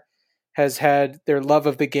there has had their love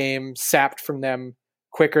of the game sapped from them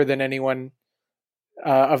quicker than anyone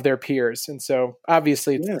of their peers. And so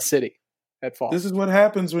obviously it's the city at fault. This is what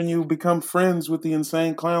happens when you become friends with the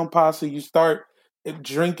Insane Clown Posse. You start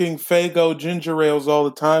drinking Faygo ginger ales all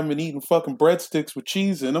the time and eating fucking breadsticks with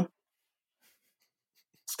cheese in them.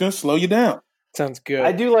 It's going to slow you down. Sounds good.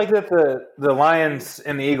 I do like that the Lions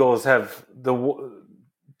and the Eagles have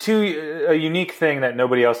a unique thing that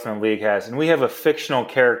nobody else in the league has, and we have a fictional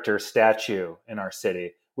character statue in our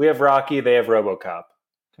city. We have Rocky, they have RoboCop.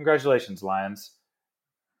 Congratulations, Lions.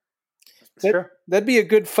 That'd be a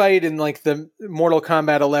good fight in like the Mortal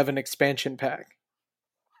Kombat 11 expansion pack.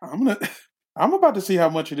 I'm about to see how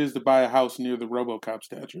much it is to buy a house near the RoboCop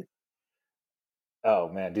statue. Oh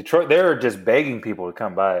man, Detroit, they're just begging people to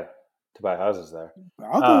come by to buy houses there.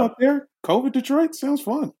 I'll go up there. COVID Detroit sounds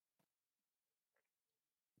fun.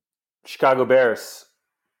 Chicago Bears.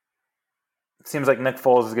 It seems like Nick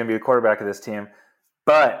Foles is going to be the quarterback of this team.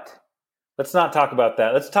 But let's not talk about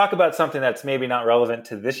that. Let's talk about something that's maybe not relevant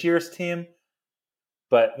to this year's team,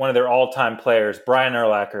 but one of their all-time players, Brian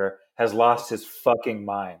Urlacher, has lost his fucking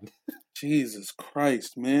mind. Jesus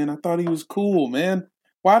Christ, man. I thought he was cool, man.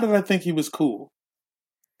 Why did I think he was cool?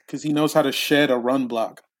 Because he knows how to shed a run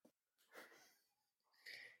block.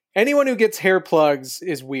 Anyone who gets hair plugs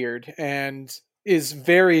is weird and is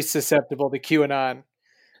very susceptible to QAnon.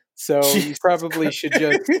 So you probably should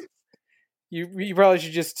just you probably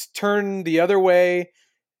should just turn the other way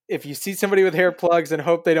if you see somebody with hair plugs and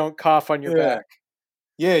hope they don't cough on your back.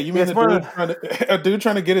 Yeah, you mean a dude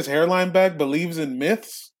trying to get his hairline back believes in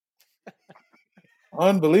myths?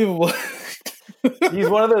 Unbelievable. He's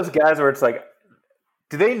one of those guys where it's like,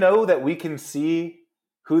 do they know that we can see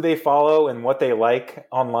who they follow and what they like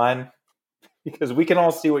online? Because we can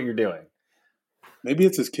all see what you're doing. Maybe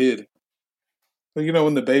it's his kid. So,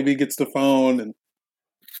 when the baby gets the phone and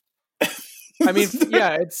I mean,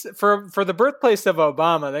 yeah, it's for the birthplace of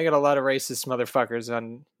Obama. They got a lot of racist motherfuckers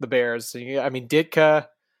on the Bears. I mean, Ditka.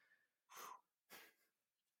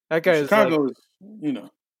 That guy Chicago is yeah.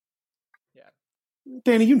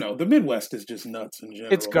 Danny, the Midwest is just nuts in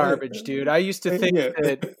general. It's garbage, dude. I used to think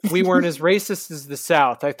that we weren't as racist as the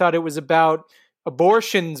South. I thought it was about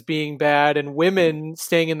abortions being bad and women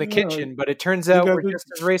staying in the kitchen, but it turns out we're just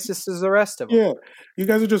as racist as the rest of them. Yeah, you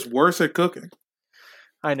guys are just worse at cooking.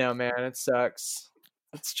 I know, man. It sucks.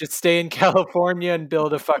 Let's just stay in California and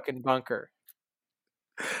build a fucking bunker.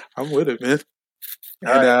 I'm with it, man.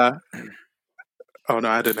 And, oh, no,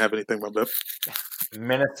 I didn't have anything about that.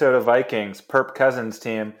 Minnesota Vikings, Perp Cousins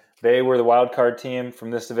team. They were the wild card team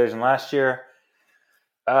from this division last year.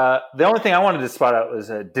 The only thing I wanted to spot out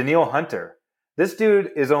was Daniil Hunter. This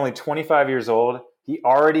dude is only 25 years old. He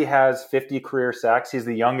already has 50 career sacks. He's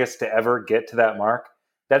the youngest to ever get to that mark.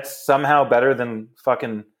 That's somehow better than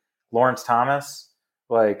fucking Lawrence Thomas.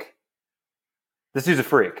 Like, this dude's a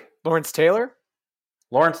freak. Lawrence Taylor?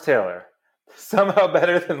 Lawrence Taylor. Somehow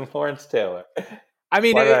better than Lawrence Taylor. I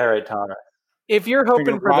mean, why did I write Thomas? If you're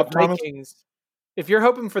hoping for the Vikings, if you're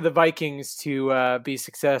hoping for the Vikings to be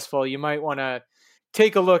successful, you might want to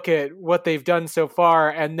take a look at what they've done so far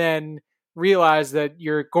and then realize that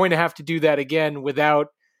you're going to have to do that again without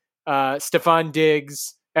Stephon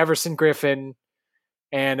Diggs, Everson Griffin,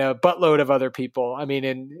 and a buttload of other people. I mean,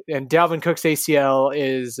 and Dalvin Cook's ACL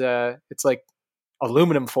is it's like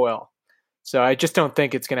aluminum foil. So I just don't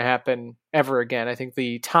think it's going to happen ever again. I think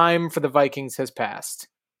the time for the Vikings has passed.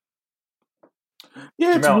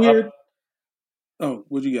 Yeah, it's weird.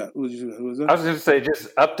 What you got? What was that? I was going to say,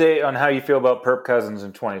 just update on how you feel about Perp Cousins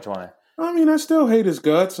in 2020. I mean, I still hate his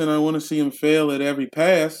guts, and I want to see him fail at every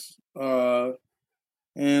pass. And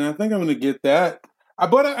I think I'm going to get that.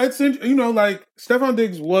 But it's like Stephon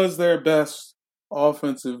Diggs was their best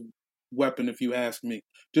offensive weapon, if you ask me.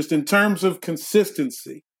 Just in terms of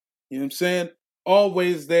consistency, you know what I'm saying?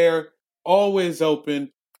 Always there, always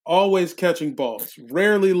open, always catching balls.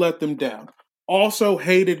 Rarely let them down. Also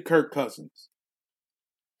hated Kirk Cousins.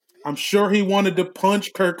 I'm sure he wanted to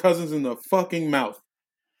punch Kirk Cousins in the fucking mouth.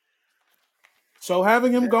 So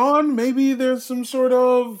having him gone, maybe there's some sort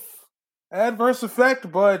of adverse effect,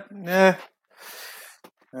 but I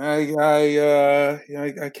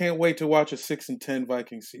can't wait to watch a 6-10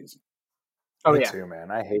 Viking season. Me too, man.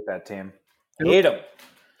 I hate that team. I hate them.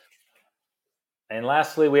 And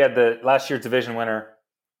lastly, we had the last year's division winner,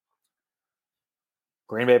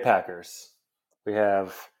 Green Bay Packers. We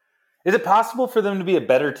have. Is it possible for them to be a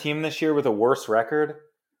better team this year with a worse record?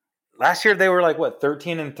 Last year they were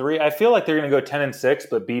 13-3. I feel like they're going to go 10-6,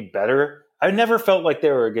 but be better. I never felt like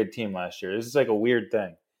they were a good team last year. This is like a weird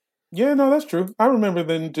thing. Yeah, no, that's true. I remember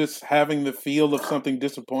them just having the feel of something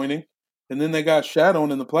disappointing, and then they got shat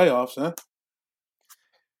on in the playoffs, huh?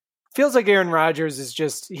 Feels like Aaron Rodgers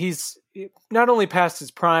is he's not only past his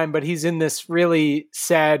prime, but he's in this really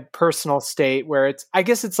sad personal state where I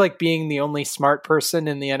guess it's like being the only smart person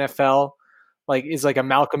in the NFL, is like a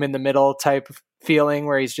Malcolm in the Middle type of feeling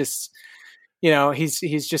where he's just,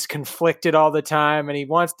 he's just conflicted all the time and he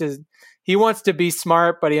wants to be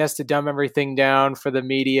smart, but he has to dumb everything down for the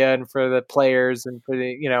media and for the players and for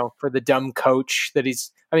for the dumb coach that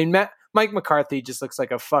Mike McCarthy just looks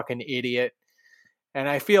like a fucking idiot. And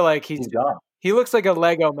I feel like he looks like a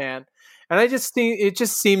Lego man. And I just think it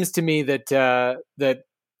just seems to me that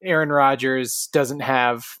Aaron Rodgers doesn't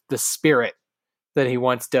have the spirit that he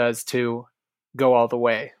once does to go all the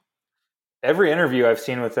way. Every interview I've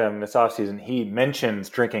seen with him this offseason, he mentions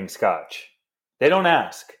drinking scotch. They don't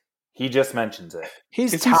ask. He just mentions it.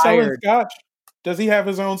 Is tired. He selling scotch? Does he have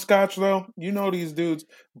his own scotch, though? You know these dudes.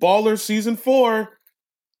 Ballers season 4.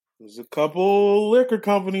 There's a couple liquor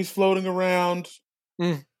companies floating around.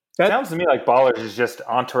 Sounds to me like Ballers is just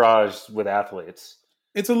Entourage with athletes.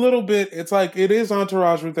 It's a little bit. It's like it is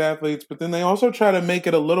Entourage with athletes, but then they also try to make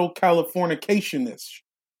it a little Californication-ish.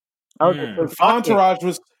 Entourage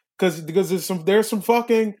was because there's some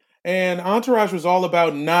fucking, and Entourage was all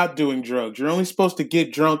about not doing drugs. You're only supposed to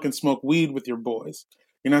get drunk and smoke weed with your boys.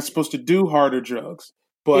 You're not supposed to do harder drugs.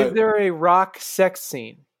 But is there a rock sex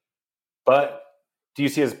scene? But do you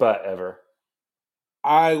see his butt ever?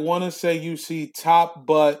 I want to say you see top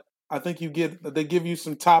butt. I think they give you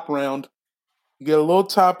some top round. You get a little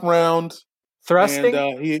top round. Thrusting?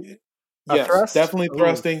 And thrust? Definitely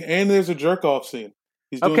thrusting. And there's a jerk off scene.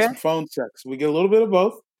 He's doing some phone sex. We get a little bit of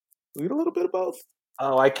both.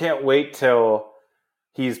 Oh, I can't wait till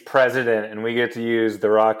he's president and we get to use The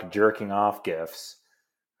Rock jerking off gifs.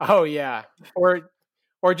 Oh yeah, or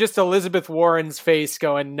just Elizabeth Warren's face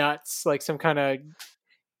going nuts, like some kind of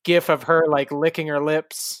gif of her like licking her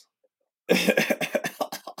lips.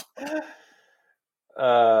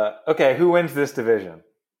 Okay, who wins this division?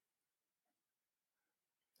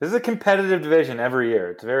 This is a competitive division every year.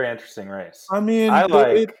 It's a very interesting race. I mean,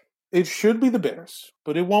 it should be the Bears,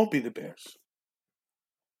 but it won't be the Bears.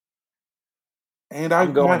 And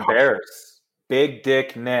I'm going Bears. Big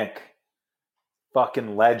Dick Nick.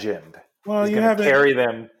 Fucking legend. Well, he's going to carry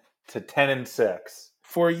them to 10-6.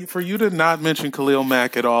 For you to not mention Khalil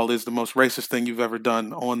Mack at all is the most racist thing you've ever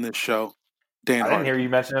done on this show. Dan, I didn't hear you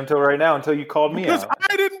mention him until right now, until you called me out.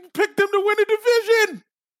 I didn't pick them to win a division.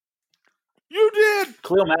 You did.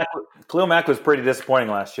 Khalil Mack was pretty disappointing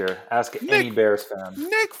last year. Ask any Bears fan.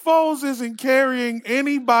 Nick Foles isn't carrying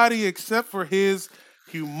anybody except for his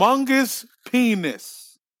humongous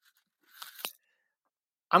penis.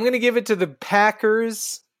 I'm going to give it to the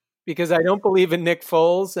Packers because I don't believe in Nick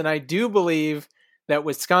Foles, and I do believe that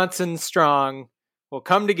Wisconsin Strong will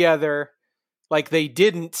come together like they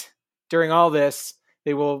didn't during all this.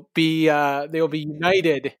 They will be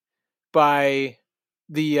united by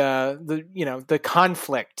the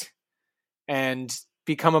conflict and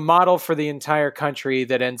become a model for the entire country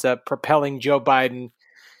that ends up propelling Joe Biden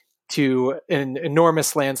to an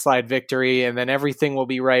enormous landslide victory, and then everything will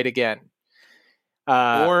be right again.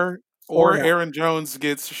 Or Aaron Jones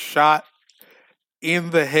gets shot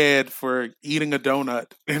in the head for eating a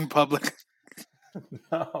donut in public.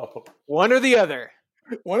 No. One or the other.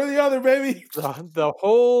 One or the other, baby. The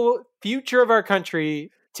whole future of our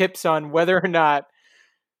country tips on whether or not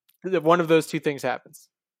one of those two things happens.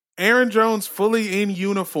 Aaron Jones fully in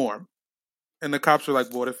uniform. And the cops are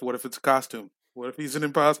like, what if it's a costume? What if he's an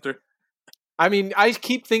imposter? I mean, I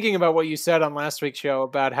keep thinking about what you said on last week's show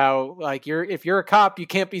about how, like, if you're a cop, you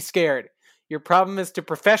can't be scared. Your problem is to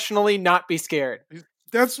professionally not be scared.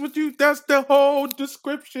 That's the whole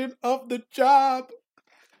description of the job.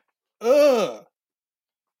 Ugh.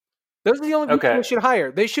 Those are the only people they should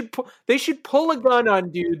hire. They should pull a gun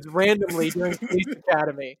on dudes randomly during police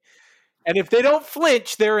academy. And if they don't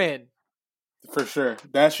flinch, they're in. For sure.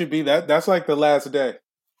 That should be that. That's like the last day.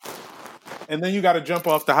 And then you got to jump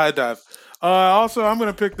off the high dive. Also, I'm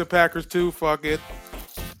going to pick the Packers too. Fuck it.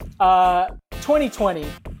 2020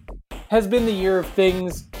 has been the year of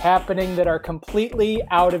things happening that are completely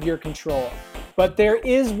out of your control. But there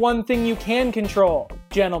is one thing you can control,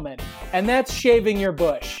 gentlemen, and that's shaving your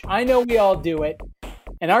bush. I know we all do it.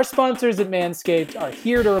 And our sponsors at Manscaped are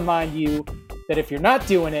here to remind you that if you're not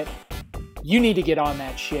doing it, you need to get on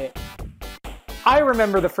that shit. I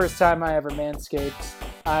remember the first time I ever manscaped.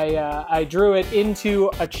 I drew it into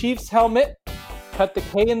a Chiefs helmet, cut the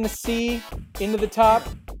K and the C into the top,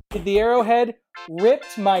 did the arrowhead,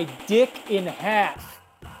 ripped my dick in half.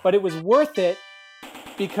 But it was worth it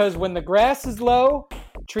because when the grass is low,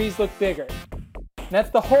 trees look bigger. And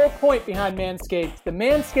that's the whole point behind Manscaped. The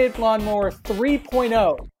Manscaped Lawnmower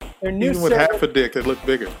 3.0. Their new Even with half a dick, it looked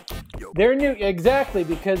bigger. They're new, exactly,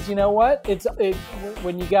 because you know what?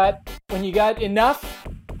 When you got enough,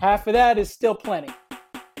 half of that is still plenty.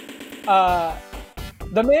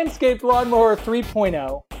 The Manscaped Lawnmower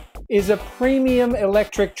 3.0 is a premium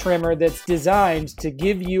electric trimmer that's designed to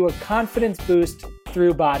give you a confidence boost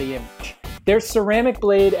through body image. Their ceramic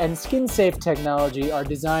blade and skin-safe technology are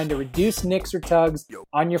designed to reduce nicks or tugs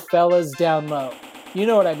on your fellas down low. You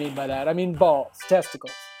know what I mean by that. I mean balls,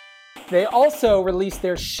 testicles. They also released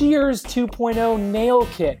their Shears 2.0 nail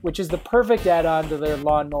kit, which is the perfect add-on to their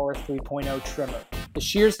Lawnmower 3.0 trimmer. The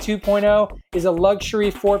Shears 2.0 is a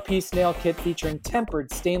luxury 4-piece nail kit featuring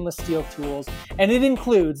tempered stainless steel tools, and it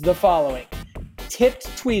includes the following: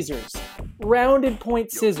 tipped tweezers, rounded point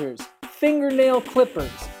scissors, fingernail clippers,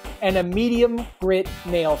 and a medium grit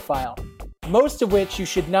nail file, most of which you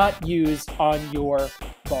should not use on your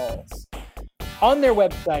balls. On their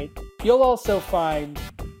website, you'll also find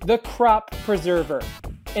the Crop Preserver,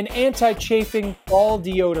 an anti-chafing ball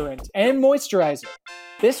deodorant and moisturizer.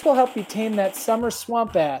 This will help you tame that summer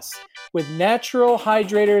swamp ass with natural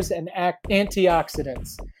hydrators and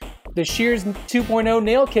antioxidants. The Shears 2.0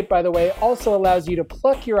 nail kit, by the way, also allows you to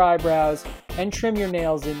pluck your eyebrows and trim your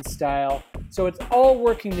nails in style. So it's all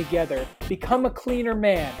working together. Become a cleaner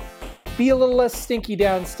man. Be a little less stinky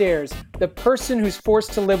downstairs. The person who's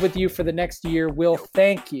forced to live with you for the next year will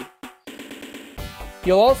thank you.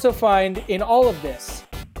 You'll also find in all of this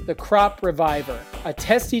the Crop Reviver, a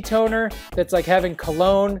testy toner that's like having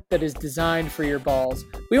cologne that is designed for your balls.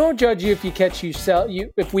 We won't judge you if we catch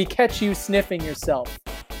you sniffing yourself,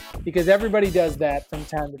 because everybody does that from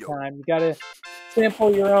time to time. You gotta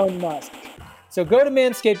sample your own musk. So go to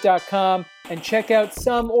manscaped.com and check out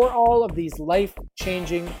some or all of these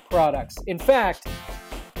life-changing products. In fact,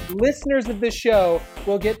 listeners of this show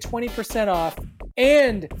will get 20% off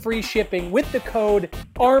and free shipping with the code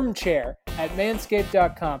ARMCHAIR at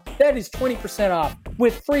manscaped.com. That is 20% off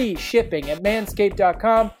with free shipping at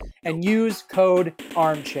manscaped.com and use code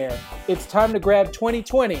ARMCHAIR. It's time to grab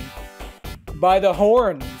 2020 by the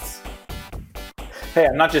horns. Hey,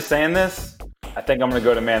 I'm not just saying this. I think I'm going to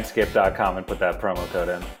go to manscaped.com and put that promo code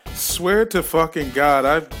in. Swear to fucking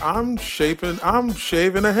God, I'm shaving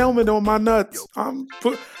a helmet on my nuts. I'm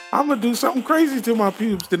gonna do something crazy to my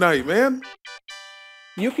pubes tonight, man.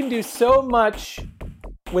 You can do so much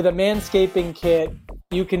with a manscaping kit.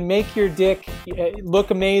 You can make your dick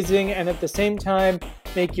look amazing and at the same time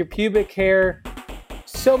make your pubic hair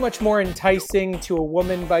so much more enticing to a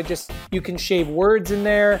woman by just, you can shave words in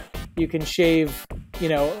there. You can shave,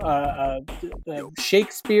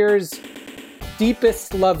 Shakespeare's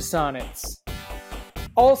deepest love sonnets.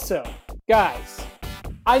 Also, guys,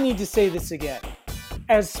 I need to say this again.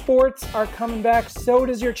 As sports are coming back, so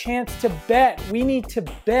does your chance to bet. We need to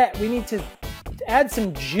bet. We need to add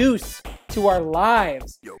some juice to our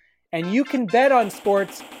lives. And you can bet on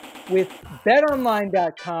sports with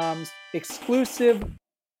betonline.com's exclusive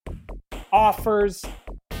offers.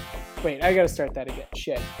 Wait, I gotta start that again.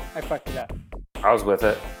 Shit, I fucked it up. I was with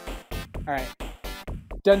it. All right.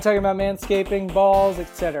 Done talking about manscaping, balls,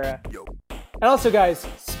 etc. And also, guys,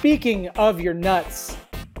 speaking of your nuts,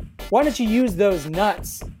 why don't you use those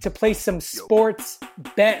nuts to play some sports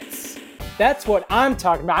bets? That's what I'm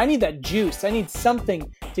talking about. I need that juice. I need something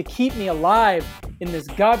to keep me alive in this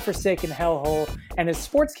godforsaken hellhole. And as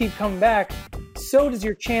sports keep coming back, so does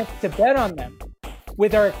your chance to bet on them.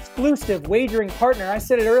 With our exclusive wagering partner, I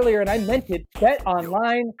said it earlier and I meant it,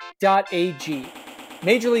 betonline.ag.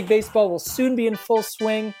 Major League Baseball will soon be in full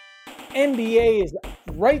swing. NBA is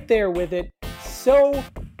right there with it. So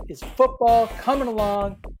is football coming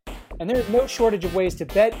along. And there's no shortage of ways to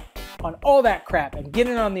bet on all that crap and get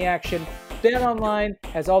in on the action. BetOnline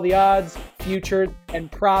has all the odds, futures,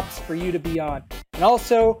 and props for you to be on. And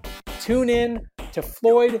also, tune in to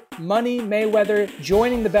Floyd Money Mayweather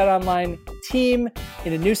joining the BetOnline team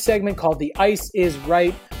in a new segment called The Ice is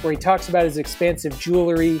Right, where he talks about his expansive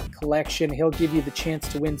jewelry collection. He'll give you the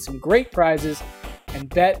chance to win some great prizes and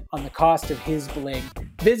bet on the cost of his bling.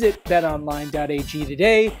 Visit betonline.ag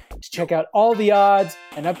today to check out all the odds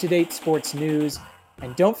and up-to-date sports news.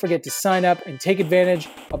 And don't forget to sign up and take advantage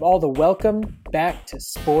of all the welcome back to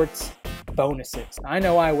sports bonuses. I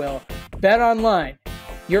know I will. BetOnline,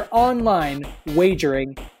 your online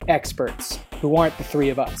wagering experts, who aren't the three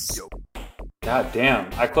of us. God damn.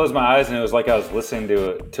 I closed my eyes and it was like I was listening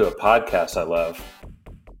to a podcast I love.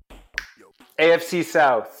 AFC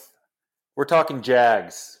South. We're talking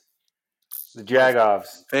Jags. The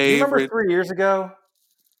Jagoffs. Do you remember 3 years ago?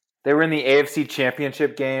 They were in the AFC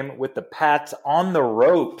Championship game with the Pats on the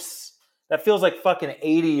ropes. That feels like fucking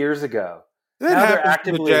 80 years ago. That now they're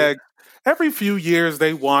actively... The Jags. Every few years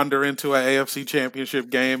they wander into an AFC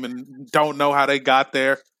Championship game and don't know how they got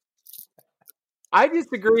there. I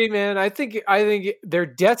disagree, man. I think their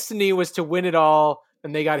destiny was to win it all,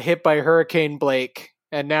 and they got hit by Hurricane Blake,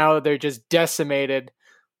 and now they're just decimated,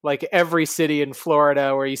 like every city in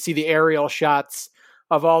Florida, where you see the aerial shots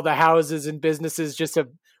of all the houses and businesses just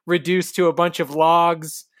reduced to a bunch of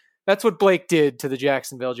logs. That's what Blake did to the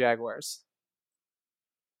Jacksonville Jaguars.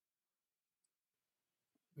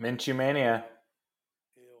 Minshew Mania.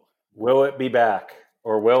 Will it be back?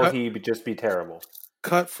 Or will he just be terrible?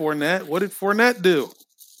 Cut Fournette. What did Fournette do?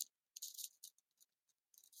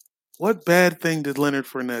 What bad thing did Leonard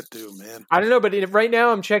Fournette do, man? I don't know, but right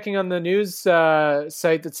now I'm checking on the news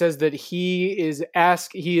site that says that he is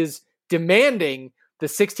demanding the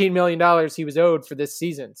 $16 million he was owed for this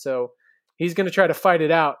season. So he's going to try to fight it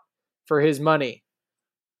out for his money.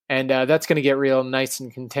 And that's going to get real nice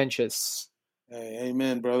and contentious. Hey,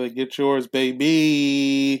 amen, brother. Get yours,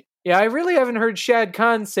 baby. Yeah, I really haven't heard Shad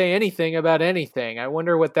Khan say anything about anything. I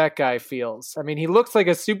wonder what that guy feels. I mean, he looks like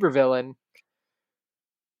a supervillain,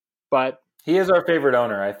 but He is our favorite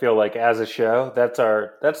owner, I feel like, as a show. That's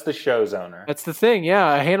the show's owner. that's the thing.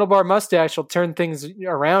 Yeah, a handlebar mustache will turn things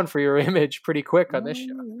around for your image pretty quick on this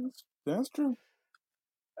show. That's true.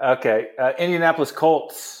 Okay, Indianapolis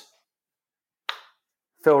Colts.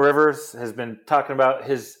 Phil Rivers has been talking about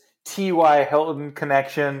his T.Y. Hilton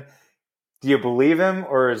connection. Do you believe him,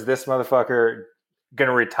 or is this motherfucker going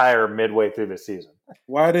to retire midway through the season?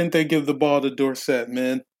 Why didn't they give the ball to Dorsett,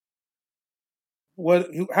 man?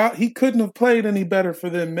 How he couldn't have played any better for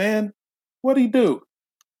them, man. What'd he do?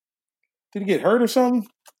 Did he get hurt or something?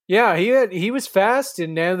 Yeah, he was fast,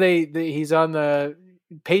 and now he's on the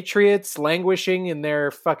Patriots, languishing in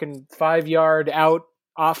their fucking 5-yard out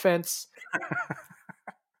offense.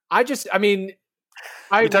 You're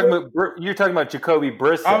talking about Jacoby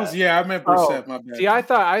Brissett. I meant Brissett. My bad. See, I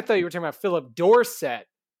thought you were talking about Philip Dorsett.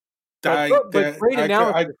 But great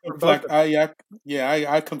analysis. I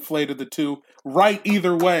conflated the two. Right,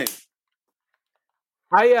 either way.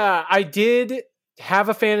 I did have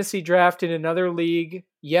a fantasy draft in another league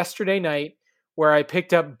yesterday night where I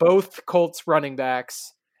picked up both Colts running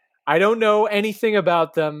backs. I don't know anything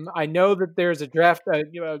about them. I know that there's a draft,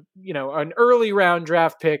 an early round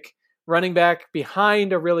draft pick running back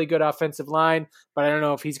behind a really good offensive line, but I don't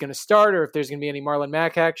know if he's going to start or if there's going to be any Marlon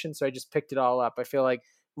Mack action. So I just picked it all up. I feel like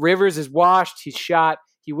Rivers is washed. He's shot.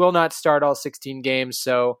 He will not start all 16 games.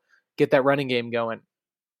 So get that running game going.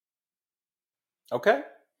 Okay.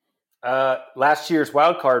 Last year's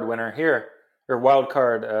wild card winner here, or wild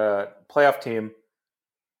card playoff team,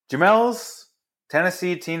 Jamel's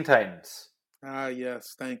Tennessee Teen Titans.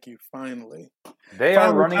 Yes, thank you. Finally, they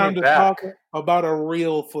are running it back. Talk about a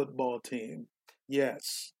real football team.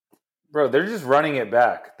 Yes, bro, they're just running it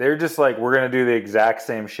back. They're just like, we're gonna do the exact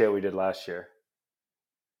same shit we did last year.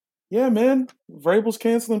 Yeah, man. Vrabel's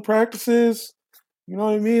canceling practices. You know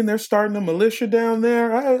what I mean? They're starting a militia down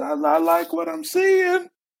there. I like what I'm seeing.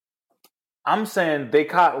 I'm saying they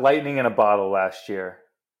caught lightning in a bottle last year,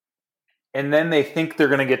 and then they think they're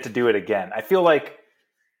going to get to do it again. I feel like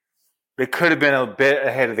they could have been a bit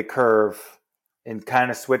ahead of the curve and kind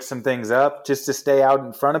of switch some things up just to stay out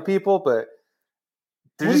in front of people, but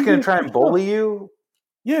they're just going to try and bully you.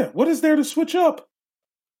 Yeah, what is there to switch up?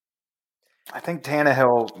 I think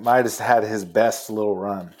Tannehill might have had his best little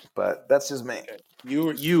run, but that's just me.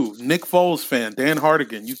 You, Nick Foles fan, Dan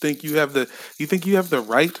Hardigan. You think you have the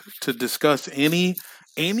right to discuss any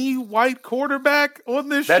white quarterback on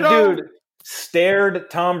this show? That dude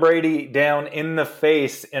stared Tom Brady down in the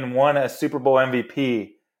face and won a Super Bowl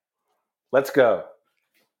MVP. Let's go.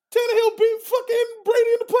 Tannehill beat fucking Brady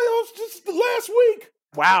in the playoffs just last week.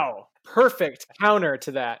 Wow, perfect counter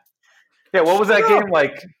to that. Yeah, what was that game?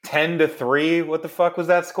 Like 10-3? What the fuck was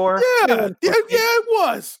that score? Yeah, it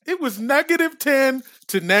was. It was -10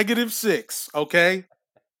 to -6. Okay,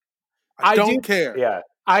 I don't care. Yeah,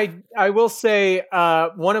 I will say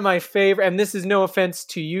one of my favorite, and this is no offense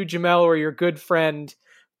to you, Jamel, or your good friend,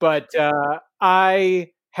 but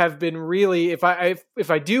I have been really, if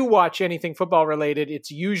I do watch anything football related,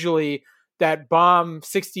 it's usually that bomb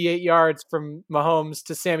 68 yards from Mahomes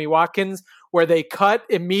to Sammy Watkins, where they cut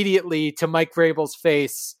immediately to Mike Vrabel's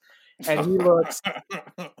face, and he looks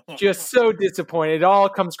just so disappointed. It all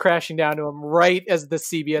comes crashing down to him right as the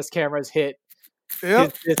CBS cameras hit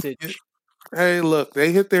his visage. Hey, look,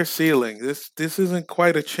 they hit their ceiling. This isn't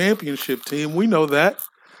quite a championship team. We know that,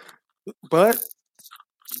 but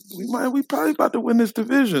we probably about to win this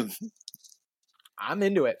division. I'm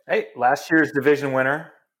into it. Hey, last year's division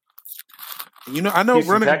winner. You know, I know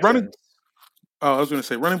Houston running. Texans. Oh, I was going to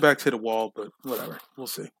say running backs hit a wall, but whatever. We'll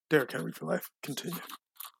see. Derrick Henry for life. Continue.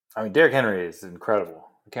 I mean, Derrick Henry is incredible.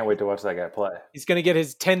 I can't wait to watch that guy play. He's going to get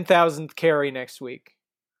his 10,000th carry next week.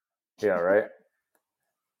 Yeah, right.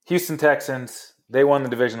 Houston Texans, they won the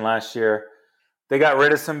division last year. They got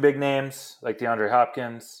rid of some big names like DeAndre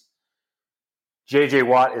Hopkins. J.J.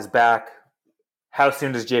 Watt is back. How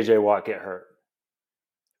soon does J.J. Watt get hurt?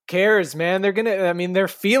 Cares, man. Their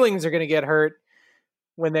feelings are going to get hurt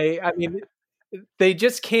when they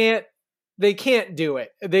just can't do it.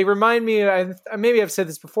 They remind me, maybe I've said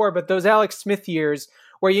this before, but those Alex Smith years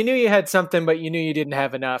where you knew you had something, but you knew you didn't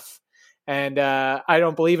have enough. And I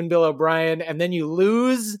don't believe in Bill O'Brien. And then you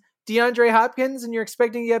lose DeAndre Hopkins and you're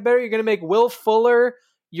expecting to get better. You're going to make Will Fuller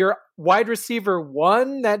your wide receiver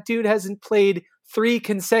 1. That dude hasn't played 3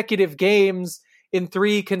 consecutive games in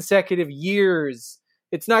 3 consecutive years.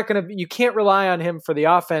 It's not going to, you can't rely on him for the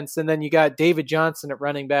offense. And then you got David Johnson at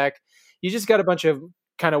running back. You just got a bunch of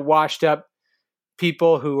kind of washed up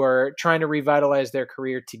people who are trying to revitalize their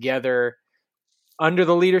career together under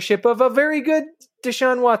the leadership of a very good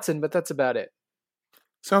Deshaun Watson, but that's about it.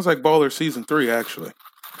 Sounds like Baller Season 3, actually.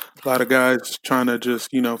 A lot of guys trying to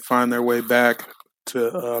just, find their way back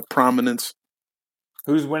to prominence.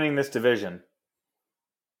 Who's winning this division?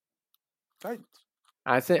 Titans.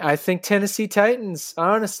 I think Tennessee Titans,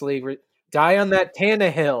 honestly, die on that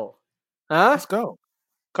Tannehill. Huh? Let's go.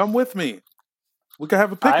 Come with me. We can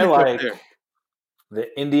have a picnic I like up there.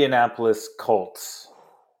 the Indianapolis Colts.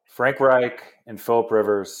 Frank Reich and Phillip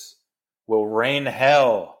Rivers will rain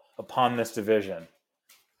hell upon this division.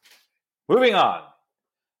 Moving on.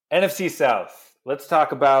 NFC South. Let's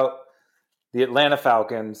talk about the Atlanta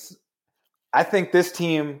Falcons. I think this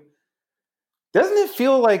team, doesn't it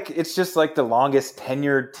feel like it's just like the longest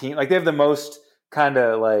tenured team? Like they have the most kind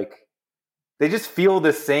of like, they just feel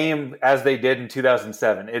the same as they did in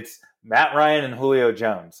 2007. It's Matt Ryan and Julio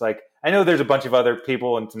Jones. Like I know there's a bunch of other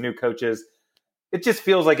people and some new coaches. It just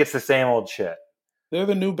feels like it's the same old shit. They're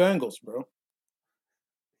the new Bengals, bro.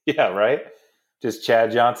 Yeah, right? Just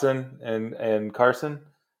Chad Johnson and Carson.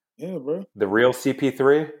 Yeah, bro. The real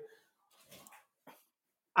CP3.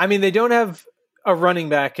 I mean, they don't have a running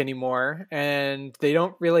back anymore, and they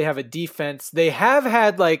don't really have a defense. They have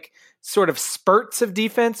had like sort of spurts of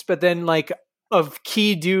defense, but then like a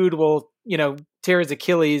key dude will, tear his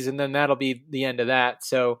Achilles, and then that'll be the end of that.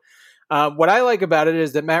 So what I like about it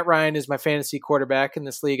is that Matt Ryan is my fantasy quarterback in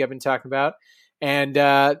this league I've been talking about.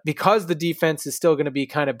 And because the defense is still going to be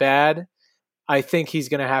kind of bad, I think he's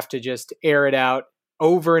going to have to just air it out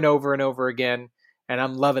over and over and over again. And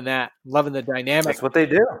I'm loving that. Loving the dynamic. That's what they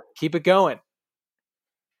do. Keep it going.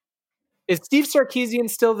 Is Steve Sarkisian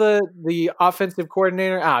still the offensive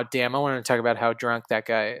coordinator? Oh, damn. I want to talk about how drunk that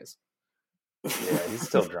guy is. Yeah, he's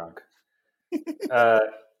still drunk.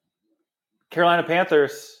 Carolina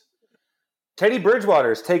Panthers. Teddy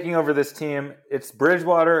Bridgewater is taking over this team. It's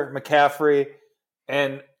Bridgewater, McCaffrey,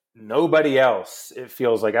 and nobody else, it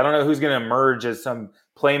feels like. I don't know who's going to emerge as some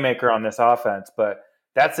playmaker on this offense, but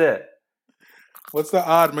that's it. What's the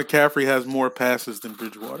odd McCaffrey has more passes than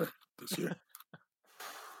Bridgewater this year?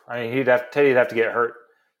 I mean, Teddy'd have to get hurt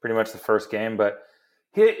pretty much the first game, but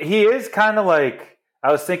he is kind of like,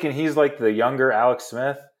 I was thinking he's like the younger Alex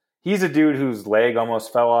Smith. He's a dude whose leg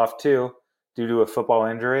almost fell off too due to a football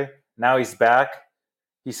injury. Now he's back.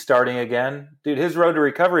 He's starting again. Dude, his road to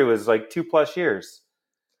recovery was like 2+ years.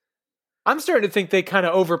 I'm starting to think they kind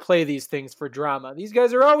of overplay these things for drama. These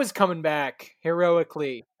guys are always coming back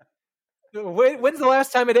heroically. When's the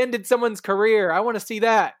last time it ended someone's career? I want to see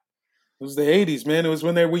that. It was the 80s, man. It was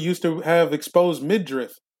when we used to have exposed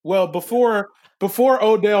midriff. Well, before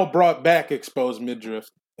Odell brought back exposed midriff.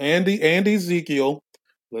 Andy Ezekiel,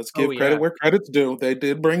 let's give credit where credit's due. They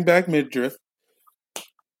did bring back midriff.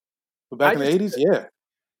 But back in the 80s, yeah.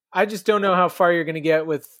 I just don't know how far you're going to get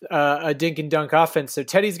with a dink and dunk offense. So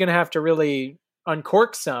Teddy's going to have to really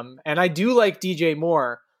uncork some. And I do like DJ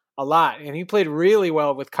Moore a lot. And he played really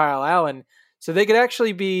well with Kyle Allen. So they could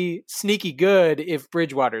actually be sneaky good if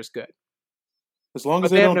Bridgewater's good. As long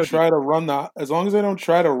as they don't try to run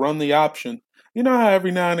the option. You know how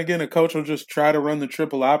every now and again a coach will just try to run the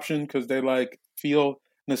triple option because they like feel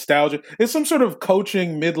nostalgia. It's some sort of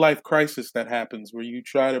coaching midlife crisis that happens where you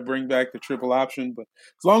try to bring back the triple option, but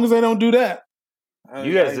as long as they don't do that.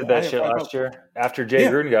 You guys did that shit last year after Jay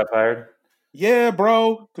Gruden got fired. Yeah,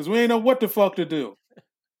 bro, because we ain't know what the fuck to do.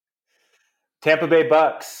 Tampa Bay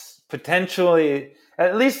Bucks, potentially,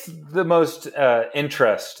 at least the most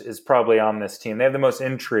interest is probably on this team. They have the most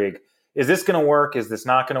intrigue. Is this going to work? Is this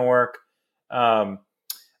not going to work? I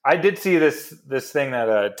did see this thing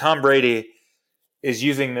that Tom Brady is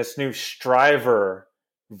using this new Striver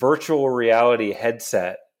virtual reality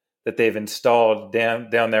headset that they've installed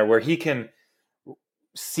down there where he can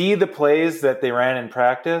see the plays that they ran in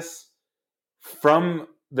practice from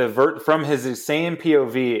his same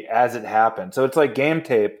POV as it happened. So it's like game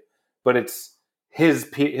tape, but it's his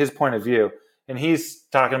point of view. And he's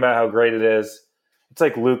talking about how great it is. It's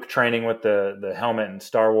like Luke training with the helmet in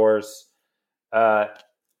Star Wars. This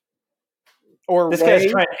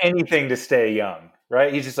guy's trying anything to stay young,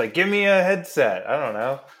 right? He's just like, give me a headset. I don't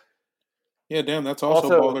know. Yeah, damn, that's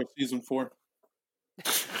also Baller Season 4.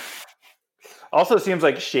 Also seems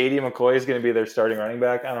like Shady McCoy is going to be their starting running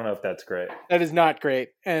back. I don't know if that's great. That is not great.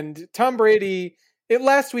 And Tom Brady,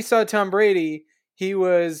 last we saw Tom Brady, he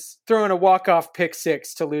was throwing a walk-off pick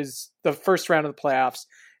six to lose the first round of the playoffs.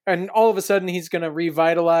 And all of a sudden he's going to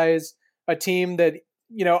revitalize a team that,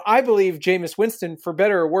 I believe Jameis Winston, for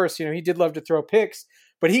better or worse, he did love to throw picks,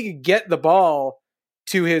 but he could get the ball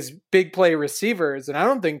to his big play receivers. And I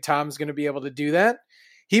don't think Tom's going to be able to do that.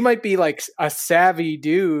 he might be like a savvy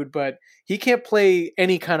dude, but he can't play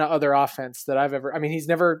any kind of other offense that I've ever. I mean, he's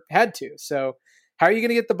never had to. So how are you going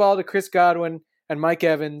to get the ball to Chris Godwin and Mike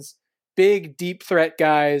Evans, big deep threat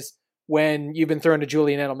guys, when you've been throwing to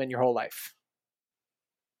Julian Edelman your whole life?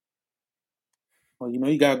 Well,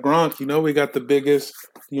 you got Gronk. We got the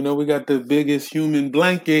biggest human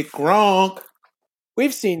blanket, Gronk.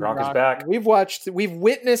 We've seen Gronk is Gronk. back. We've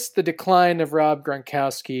witnessed the decline of Rob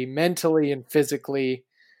Gronkowski mentally and physically.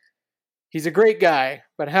 He's a great guy,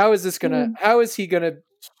 but how is he gonna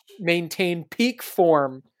maintain peak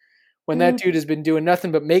form when that dude has been doing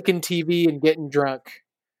nothing but making TV and getting drunk?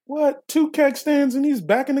 What? 2 keg stands and he's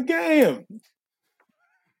back in the game.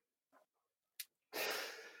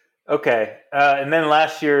 Okay. And then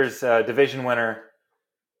last year's division winner,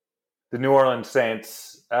 the New Orleans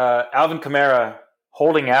Saints, Alvin Kamara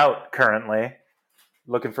holding out currently,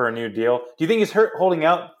 looking for a new deal. Do you think he's holding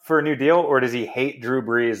out for a new deal, or does he hate Drew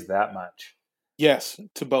Brees that much? Yes,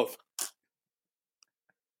 to both.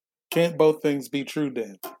 Can't both things be true,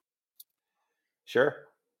 Dan? Sure.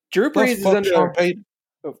 Drew Brees is under Sean Payton.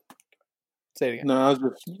 Oh, say it again. No, I was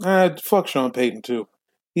just fuck Sean Payton too.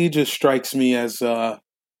 He just strikes me as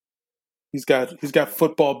he's got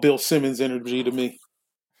football Bill Simmons energy to me.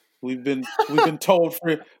 We've been told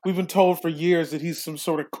for years that he's some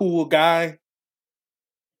sort of cool guy.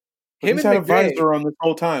 Him he's and had a McVay. visor on this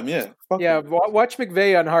whole time. Yeah. Yeah, watch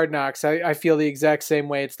McVay on Hard Knocks. I feel the exact same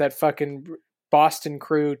way. It's that fucking Boston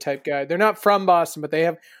crew type guy. They're not from Boston, but they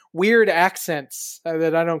have weird accents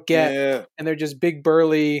that I don't get. Yeah. And they're just big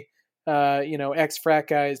burly, ex-frat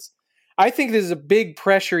guys. I think this is a big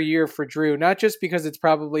pressure year for Drew, not just because it's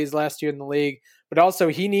probably his last year in the league, but also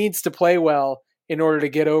he needs to play well in order to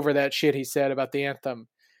get over that shit he said about the anthem.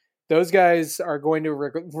 Those guys are going to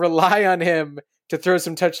rely on him to throw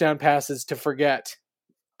some touchdown passes to forget.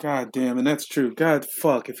 God damn, and that's true. God,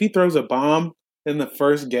 fuck. If he throws a bomb in the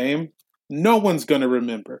first game, no one's going to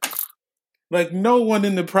remember. Like, no one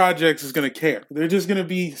in the projects is going to care. They're just going to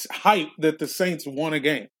be hyped that the Saints won a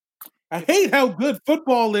game. I hate how good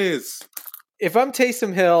football is. If I'm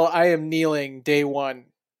Taysom Hill, I am kneeling day one.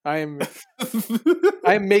 I am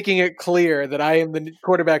making it clear that I am the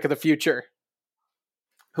quarterback of the future.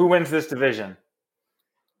 Who wins this division?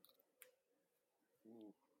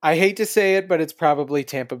 I hate to say it, but it's probably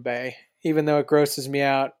Tampa Bay. Even though it grosses me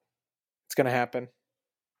out, it's going to happen.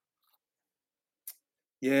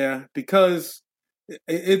 Yeah, because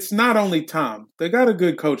it's not only Tom. They got a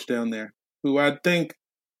good coach down there who I think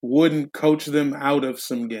wouldn't coach them out of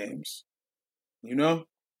some games. It'll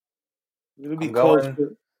be close.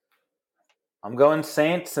 I'm going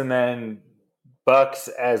Saints and then Bucks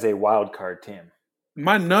as a wild card team.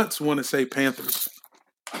 My nuts want to say Panthers.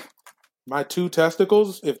 My 2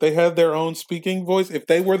 testicles, if they had their own speaking voice, if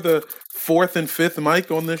they were the 4th and 5th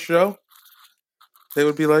mic on this show, they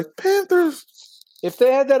would be like, Panthers. If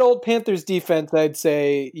they had that old Panthers defense, I'd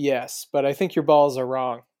say yes, but I think your balls are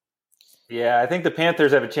wrong. Yeah, I think the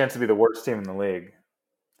Panthers have a chance to be the worst team in the league.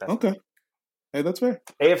 Okay. Hey, that's fair.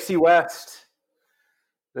 AFC West.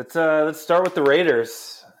 Let's start with the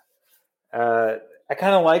Raiders. I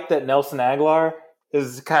kind of like that Nelson Aguilar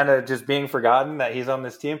is kind of just being forgotten that he's on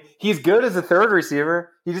this team. He's good as a third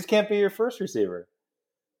receiver. He just can't be your first receiver.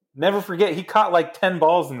 Never forget, he caught like 10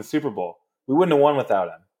 balls in the Super Bowl. We wouldn't have won without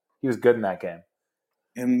him. He was good in that game.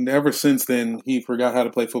 And ever since then, he forgot how to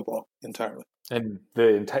play football entirely. And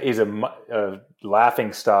he's a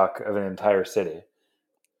laughing stock of an entire city.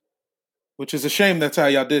 Which is a shame that's how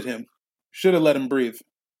y'all did him. Should have let him breathe.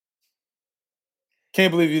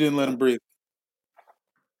 Can't believe you didn't let him breathe.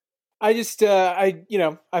 I just,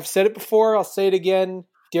 I've said it before. I'll say it again.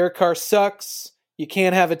 Derek Carr sucks. You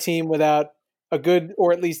can't have a team without a good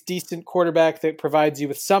or at least decent quarterback that provides you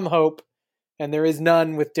with some hope. And there is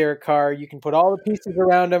none with Derek Carr. You can put all the pieces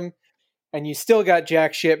around him, and you still got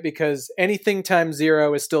jack shit because anything times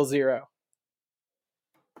 0 is still 0.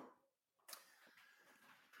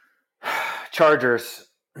 Chargers.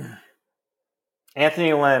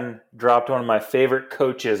 Anthony Lynn dropped one of my favorite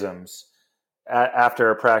coachisms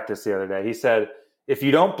after a practice the other day. He said, if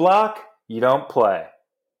you don't block, you don't play,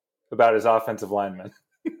 about his offensive linemen.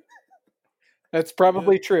 That's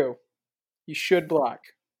probably true. You should block.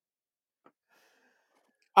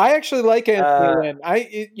 I actually like Anthony Lynn.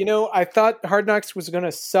 I thought Hard Knocks was going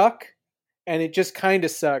to suck, and it just kind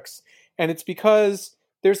of sucks. And it's because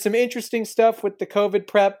there's some interesting stuff with the COVID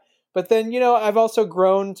prep, but then, I've also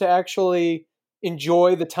grown to actually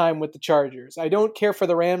enjoy the time with the Chargers. I don't care for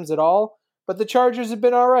the Rams at all, but the Chargers have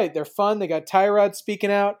been all right. They're fun. They got Tyrod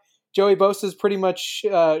speaking out. Joey Bosa's pretty much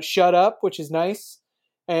shut up, which is nice.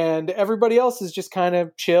 And everybody else is just kind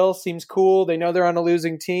of chill, seems cool. They know they're on a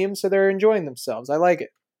losing team, so they're enjoying themselves. I like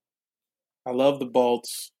it. I love the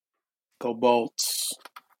Bolts. Go Bolts.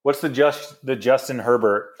 What's the Justin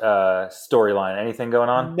Herbert storyline? Anything going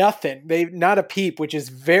on? Nothing. Not a peep, which is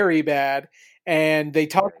very bad. And they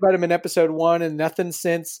talked about him in episode 1 and nothing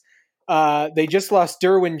since. They just lost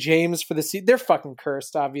Derwin James for the season. They're fucking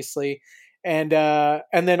cursed, obviously. And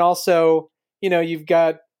then also, you've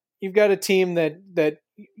got a team that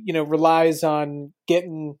relies on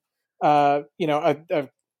getting well,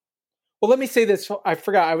 let me say this. I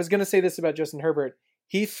forgot. I was going to say this about Justin Herbert.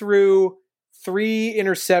 He threw 3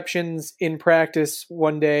 interceptions in practice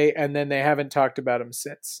one day, and then they haven't talked about him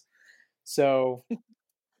since. So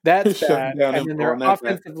that's bad. And then their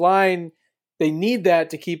offensive line, they need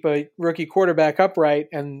that to keep a rookie quarterback upright.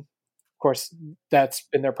 And of course, that's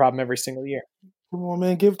been their problem every single year. Come on,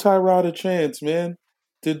 man. Give Tyrod a chance, man.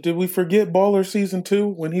 Did we forget Baller Season 2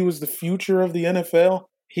 when he was the future of the NFL?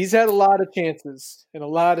 He's had a lot of chances in a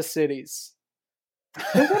lot of cities.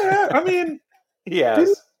 I mean, yes.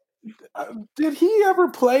 Did he ever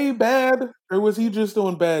play bad, or was he just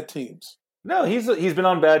on bad teams? No, he's been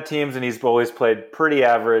on bad teams, and he's always played pretty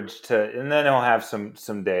average and then he'll have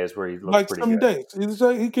some days where he looks pretty good. Days. It's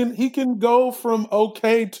like he can go from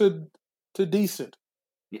okay to decent.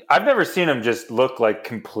 I've never seen him just look like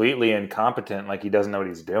completely incompetent, like he doesn't know what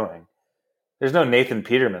he's doing. There's no Nathan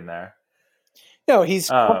Peterman there. No, he's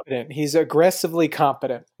competent. He's aggressively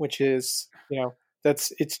competent, which is,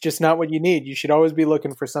 it's just not what you need. You should always be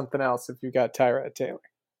looking for something else if you got Tyrod Taylor.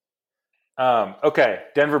 Okay,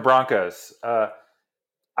 Denver Broncos. I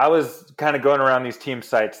was kind of going around these team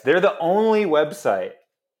sites. They're the only website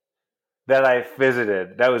that I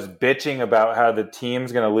visited that was bitching about how the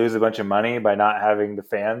team's going to lose a bunch of money by not having the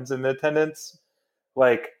fans in the attendance.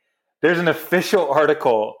 Like, there's an official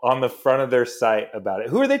article on the front of their site about it.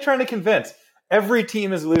 Who are they trying to convince? Every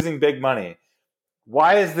team is losing big money.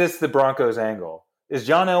 Why is this the Broncos' angle? Is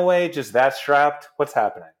John Elway just that strapped? What's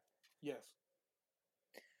happening? Yes.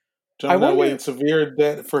 John Elway in severe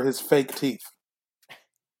debt for his fake teeth.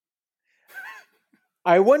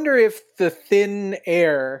 I wonder if the thin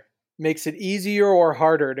air makes it easier or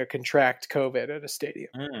harder to contract COVID at a stadium.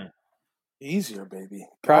 Easier, baby.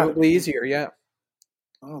 Probably easier, yeah.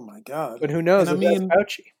 Oh, my God. But who knows? And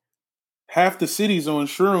that's Fauci. Half the city's on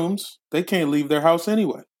shrooms. They can't leave their house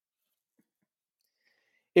anyway.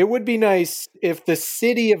 It would be nice if the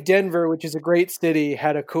city of Denver, which is a great city,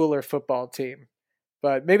 had a cooler football team.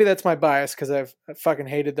 But maybe that's my bias because I've fucking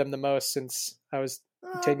hated them the most since I was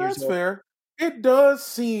 10 years old. That's fair. It does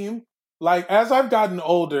seem like, as I've gotten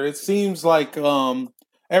older, it seems like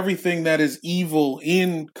everything that is evil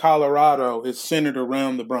in Colorado is centered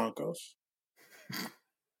around the Broncos.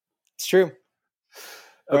 It's true.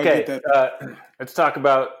 Okay, let's talk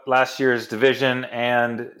about last year's division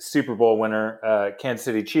and Super Bowl winner, Kansas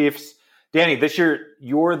City Chiefs. Danny, this year,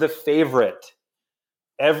 you're the favorite.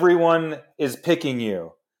 Everyone is picking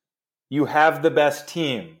you. You have the best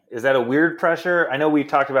team. Is that a weird pressure? I know we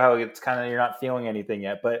talked about how it's kind of you're not feeling anything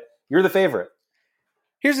yet, but you're the favorite.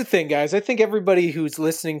 Here's the thing, guys. I think everybody who's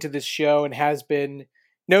listening to this show and has been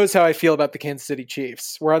knows how I feel about the Kansas City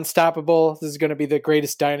Chiefs. We're unstoppable. This is going to be the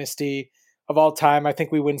greatest dynasty of all time. I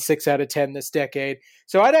think we win 6 out of 10 this decade.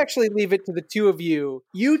 So I'd actually leave it to the two of you.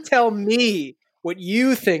 You tell me what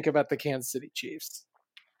you think about the Kansas City Chiefs.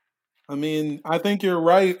 I mean, I think you're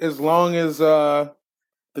right as long as the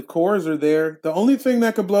cores are there. The only thing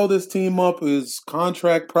that could blow this team up is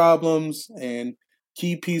contract problems and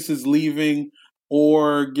key pieces leaving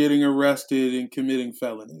or getting arrested and committing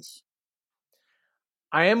felonies.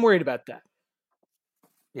 I am worried about that.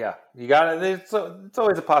 Yeah, you got it. It's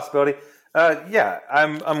always a possibility.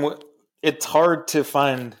 I'm. It's hard to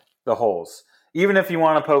find the holes. Even if you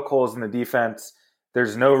want to poke holes in the defense,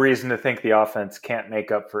 there's no reason to think the offense can't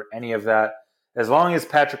make up for any of that. As long as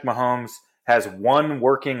Patrick Mahomes has one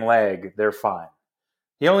working leg, they're fine.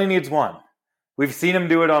 He only needs one. We've seen him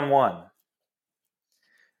do it on one.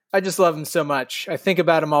 I just love him so much. I think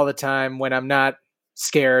about him all the time when I'm not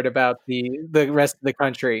scared about the rest of the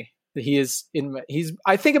country.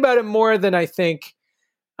 I think about it more than I think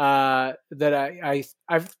that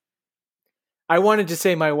I wanted to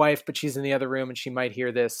say my wife, but she's in the other room and she might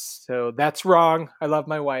hear this. So that's wrong. I love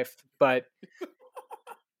my wife, but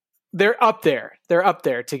they're up there. They're up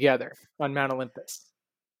there together on Mount Olympus.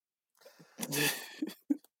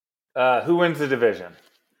 Who wins the division?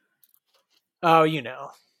 Oh, you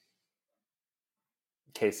know.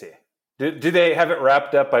 KC. Do they have it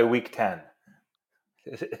wrapped up by week 10?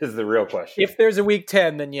 Is the real question. If there's a week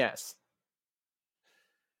 10, then yes.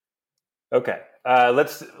 Okay.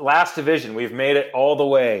 Last division. We've made it all the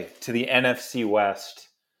way to the NFC West.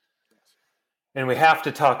 And we have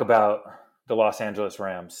to talk about the Los Angeles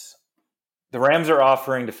Rams. The Rams are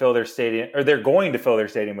offering to fill their stadium, or they're going to fill their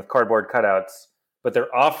stadium with cardboard cutouts, but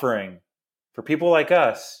they're offering for people like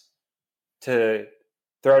us to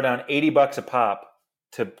throw down $80 a pop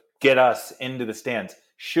to get us into the stands.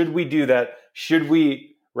 Should we do that? Should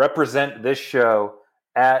we represent this show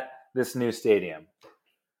at this new stadium?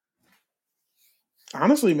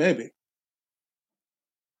 Honestly, maybe.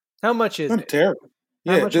 How much is Not it? terrible.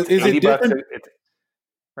 How Yeah, much is is it different?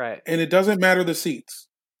 Right. And it doesn't matter the seats.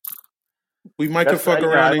 We might could That's- fuck you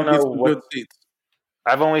know, around I and don't get know some what- good seats.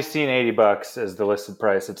 I've only seen $80 as the listed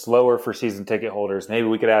price. It's lower for season ticket holders. Maybe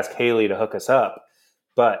we could ask Haley to hook us up.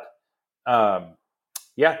 But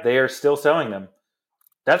yeah, they are still selling them.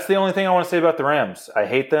 That's the only thing I want to say about the Rams. I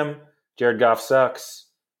hate them. Jared Goff sucks.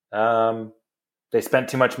 They spent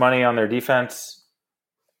too much money on their defense.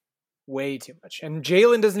 Way too much. And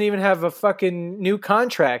Jalen doesn't even have a fucking new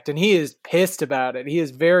contract, and he is pissed about it. He is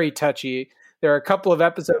very touchy. There are a couple of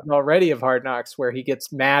episodes already of Hard Knocks where he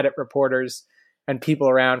gets mad at reporters and people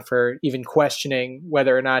around for even questioning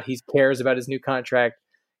whether or not he cares about his new contract.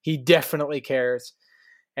 He definitely cares.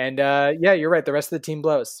 And yeah, you're right. The rest of the team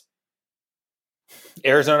blows.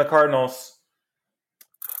 Arizona Cardinals.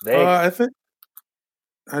 I think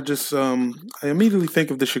I immediately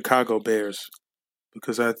think of the Chicago Bears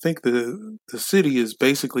because I think the city is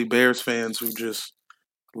basically Bears fans who just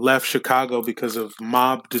left Chicago because of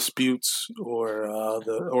mob disputes or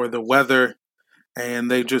the weather, and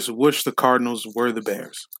they just wish the Cardinals were the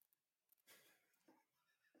Bears.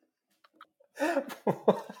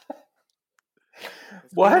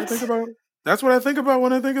 What? That's what I think about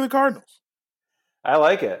when I think of the Cardinals. I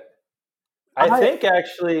like it. I think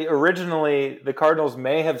actually originally the Cardinals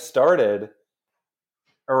may have started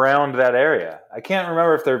around that area. I can't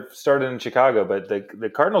remember if they're started in Chicago, but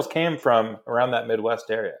the Cardinals came from around that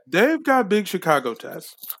Midwest area. They've got big Chicago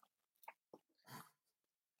ties.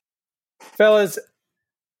 Fellas,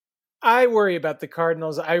 I worry about the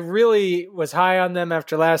Cardinals. I really was high on them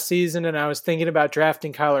after last season, and I was thinking about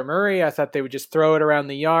drafting Kyler Murray. I thought they would just throw it around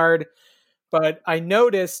the yard. But I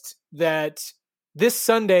noticed that this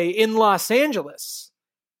Sunday in Los Angeles,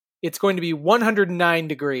 it's going to be 109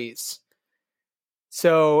 degrees.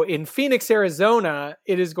 So in Phoenix, Arizona,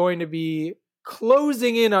 it is going to be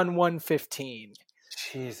closing in on 115.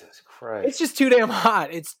 Jesus Christ. It's just too damn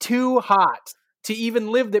hot. It's too hot to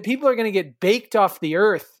even live that. People are going to get baked off the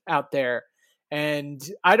earth out there. And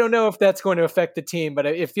I don't know if that's going to affect the team, but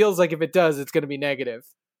it feels like if it does, it's going to be negative.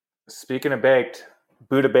 Speaking of baked,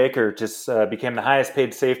 Buda Baker just became the highest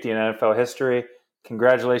paid safety in NFL history.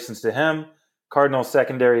 Congratulations to him. Cardinals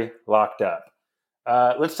secondary locked up.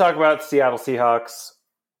 Let's talk about Seattle Seahawks.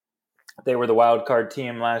 They were the wild card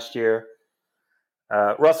team last year.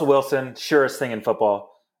 Russell Wilson, surest thing in football.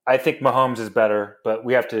 I think Mahomes is better, but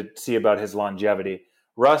we have to see about his longevity.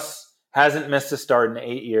 Russ hasn't missed a start in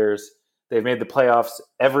 8 years. They've made the playoffs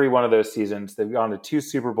every one of those seasons. They've gone to 2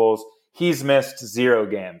 Super Bowls. He's missed 0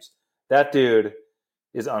 games. That dude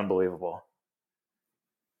is unbelievable.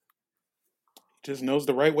 Just knows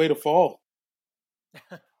the right way to fall.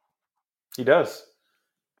 He does.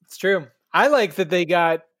 It's true. I like that they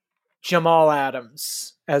got Jamal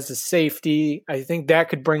Adams as a safety. I think that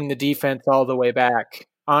could bring the defense all the way back.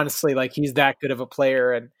 Honestly, like he's that good of a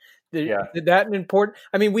player. And that important.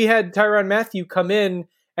 I mean, we had Tyrann Mathieu come in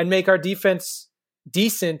and make our defense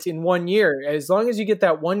decent in 1 year. As long as you get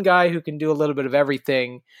that one guy who can do a little bit of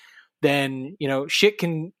everything, then, shit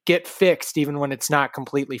can get fixed even when it's not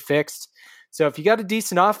completely fixed. So if you got a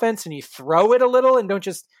decent offense and you throw it a little and don't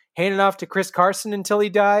just hand it off to Chris Carson until he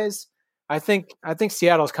dies, I think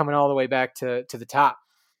Seattle's coming all the way back to the top.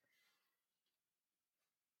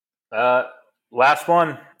 Last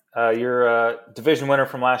one. Your division winner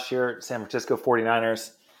from last year, San Francisco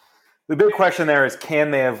 49ers. The big question there is,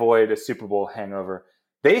 can they avoid a Super Bowl hangover?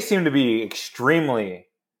 They seem to be extremely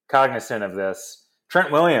cognizant of this.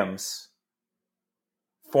 Trent Williams,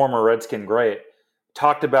 former Redskin great,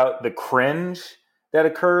 talked about the cringe that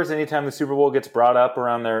occurs anytime the Super Bowl gets brought up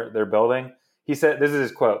around their building. He said, this is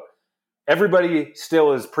his quote, "Everybody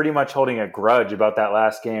still is pretty much holding a grudge about that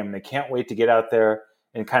last game. They can't wait to get out there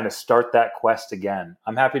and kind of start that quest again.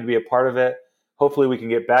 I'm happy to be a part of it. Hopefully we can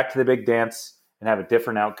get back to the big dance and have a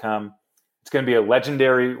different outcome. It's going to be a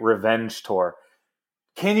legendary revenge tour."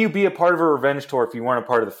 Can you be a part of a revenge tour if you weren't a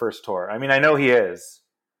part of the first tour? I mean, I know he is.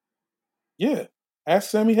 Yeah. Ask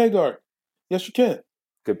Sammy Hagar. Yes, you can.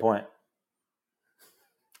 Good point.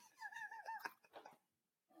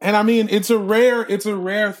 And I mean, it's a rare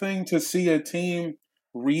thing to see a team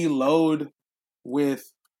reload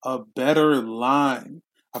with a better line.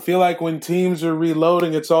 I feel like when teams are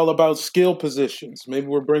reloading, it's all about skill positions. Maybe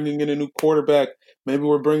we're bringing in a new quarterback. Maybe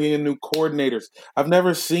we're bringing in new coordinators. I've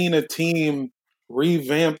never seen a team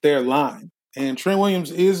revamp their line. And Trent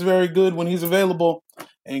Williams is very good when he's available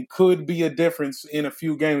and could be a difference in a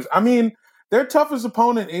few games. I mean, their toughest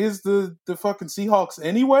opponent is the fucking Seahawks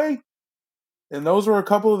anyway. And those were a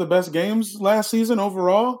couple of the best games last season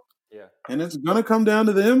overall. Yeah. And it's going to come down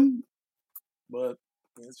to them. But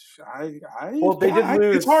it's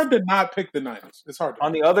hard to not pick the Niners. It's hard.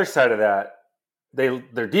 On the other side of that,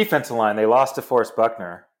 their defensive line, they lost to Forrest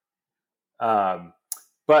Buckner.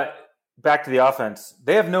 But back to the offense,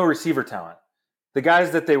 they have no receiver talent. The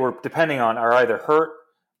guys that they were depending on are either hurt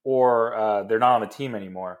or they're not on the team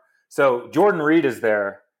anymore. So Jordan Reed is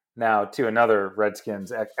there now too, another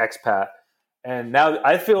Redskins expat. And now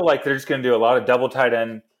I feel like they're just going to do a lot of double tight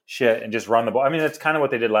end shit and just run the ball. I mean, that's kind of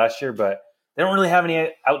what they did last year, but they don't really have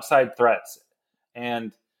any outside threats.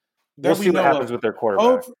 And we'll see what happens with their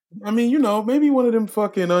quarterback. I mean, maybe one of them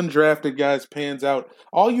fucking undrafted guys pans out.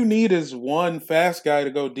 All you need is one fast guy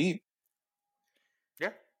to go deep. Yeah.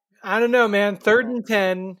 I don't know, man. 3rd and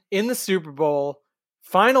 10 in the Super Bowl.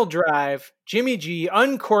 Final drive. Jimmy G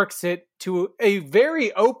uncorks it to a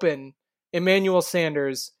very open Emmanuel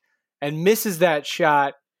Sanders and misses that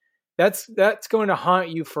shot. That's going to haunt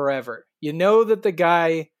you forever. You know that the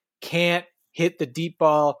guy can't hit the deep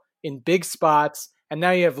ball in big spots, and now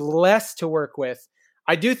you have less to work with.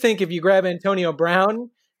 I do think if you grab Antonio Brown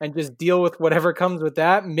and just deal with whatever comes with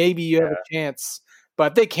that, maybe you have a chance.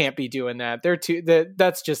 But they can't be doing that.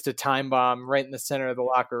 That's just a time bomb right in the center of the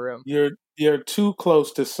locker room. You're too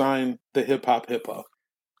close to sign the hip hop. All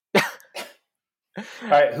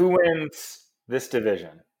right, who wins this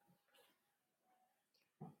division?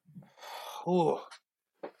 Oh,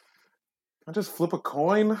 I just flip a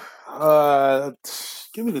coin.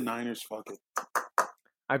 Give me the Niners. Fuck it.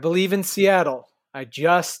 I believe in Seattle. I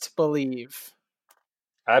just believe.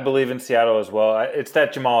 I believe in Seattle as well. It's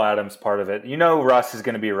that Jamal Adams part of it. Russ is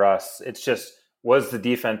going to be Russ. It's just, was the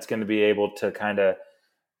defense going to be able to kind of,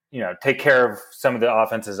 take care of some of the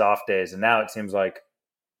offense's off days? And now it seems like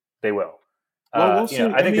they will. Well, we'll see.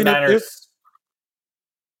 I think the Niners.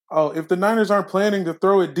 If the Niners aren't planning to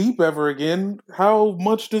throw it deep ever again, how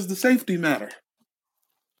much does the safety matter?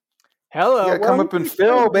 Hello. Come up and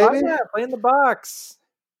fill, baby. Yeah, play in the box.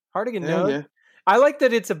 Hardigan knows. Yeah. I like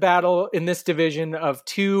that it's a battle in this division of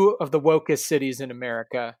two of the wokest cities in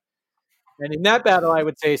America. And in that battle, I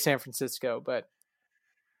would say San Francisco. But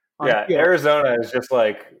Arizona is just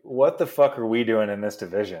like, what the fuck are we doing in this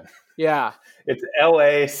division? Yeah. It's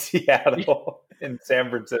LA, Seattle, and San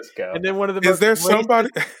Francisco. And then one of the most somebody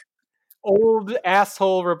old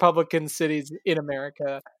asshole Republican cities in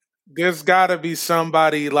America. There's got to be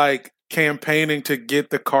somebody like campaigning to get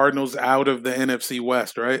the Cardinals out of the NFC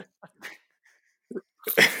West, right?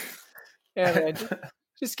 Yeah, man,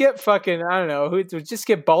 just get fucking, I don't know, just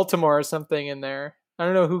get Baltimore or something in there. I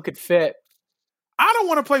don't know who could fit. I don't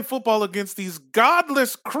want to play football against these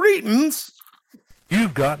godless cretins.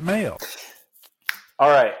 You've got mail. All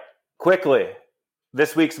right, quickly,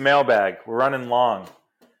 this week's mailbag. We're running long.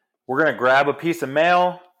 We're going to grab a piece of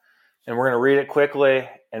mail, and we're going to read it quickly,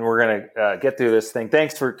 and we're going to get through this thing.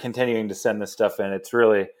 Thanks for continuing to send this stuff in.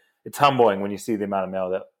 It's humbling when you see the amount of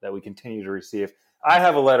mail that we continue to receive. I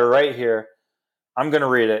have a letter right here. I'm going to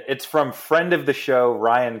read it. It's from friend of the show,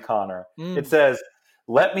 Ryan Connor. It says,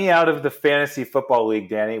 "Let me out of the fantasy football league,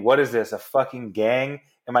 Danny. What is this, a fucking gang?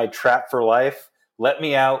 Am I trapped for life? Let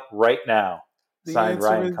me out right now." Signed,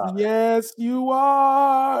 Ryan Connor. Yes, you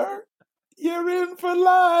are. You're in for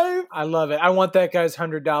life. I love it. I want that guy's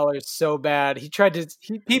 $100 so bad. He tried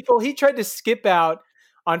to skip out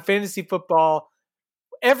on fantasy football.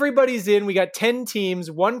 Everybody's in. We got 10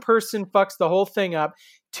 teams. One person fucks the whole thing up.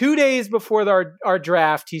 2 days before our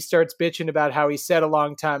draft, he starts bitching about how he said a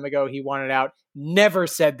long time ago he wanted out. Never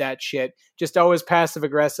said that shit. Just always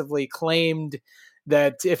passive-aggressively claimed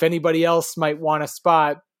that if anybody else might want a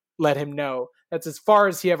spot, let him know. That's as far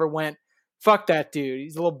as he ever went. Fuck that dude.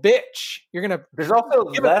 He's a little bitch. You're going to There's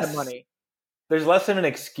also give him the money. There's less of an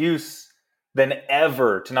excuse than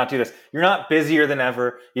ever to not do this. You're not busier than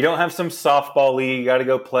ever. You don't have some softball league you got to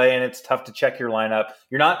go play, and it's tough to check your lineup.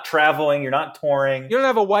 You're not traveling. You're not touring. You don't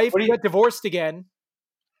have a wife. You got divorced again.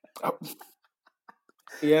 Oh.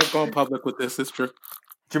 Yeah, I've gone public with this. It's true.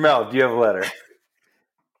 Jamel, do you have a letter?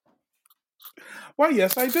 Well,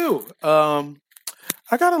 yes, I do.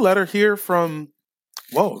 I got a letter here from.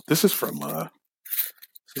 Whoa, this is from.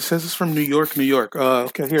 It says it's from New York, New York.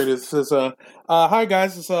 Okay, here it is. It says, "Hi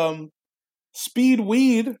guys, it's Speed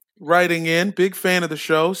Weed writing in. Big fan of the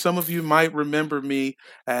show. Some of you might remember me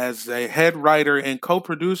as a head writer and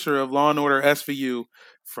co-producer of Law & Order SVU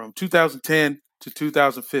from 2010 to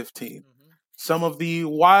 2015. Some of the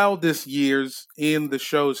wildest years in the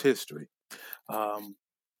show's history. The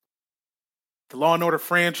Law & Order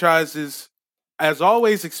franchise is, as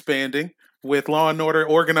always, expanding with Law & Order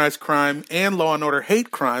Organized Crime and Law & Order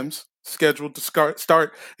Hate Crimes scheduled to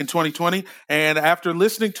start in 2020. And after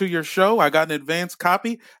listening to your show, I got an advanced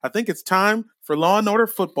copy. I think it's time for Law & Order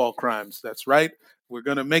Football Crimes. That's right. We're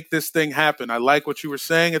going to make this thing happen. I like what you were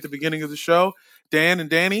saying at the beginning of the show, Dan and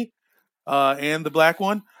Danny, and the black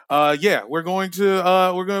one. We're going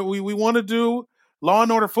to, we want to do Law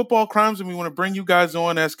and Order Football Crimes, and we want to bring you guys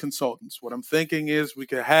on as consultants. What I'm thinking is we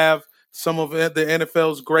could have some of the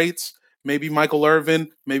NFL's greats, maybe Michael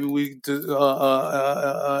Irvin, maybe we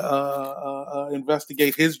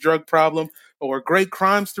investigate his drug problem or great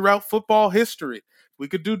crimes throughout football history. We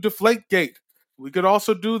could do Deflategate. We could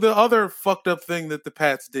also do the other fucked up thing that the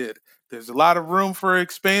Pats did. There's a lot of room for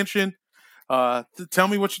expansion. Tell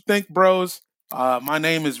me what you think, bros. My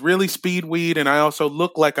name is really Speed Weed, and I also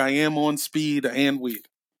look like I am on speed and weed.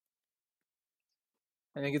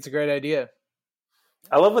 I think it's a great idea.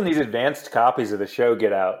 I love when these advanced copies of the show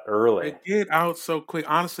get out early. They get out so quick.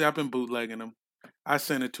 Honestly, I've been bootlegging them. I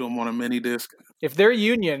sent it to them on a mini disc. If they're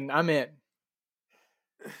union, I'm in.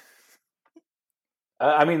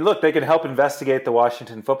 I mean, look, they can help investigate the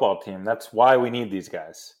Washington football team. That's why we need these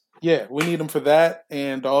guys. Yeah, we need them for that,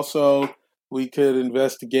 and also we could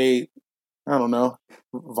investigate, I don't know,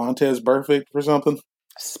 Vontez Burfict or something.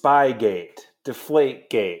 Spygate,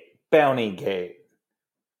 Deflategate, Bountygate.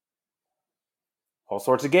 All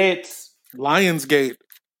sorts of gates. Lionsgate.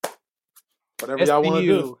 Whatever y'all want to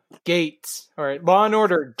do. Gates. All right. Law and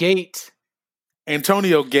Order Gate.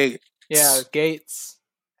 Antonio Gate. Yeah, Gates.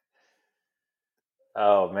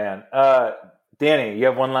 Oh, man. Danny, you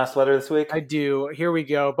have one last letter this week? I do. Here we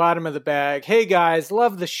go. Bottom of the bag. Hey, guys.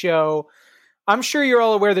 Love the show. I'm sure you're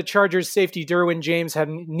all aware that Chargers safety Derwin James had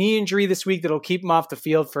a knee injury this week that'll keep him off the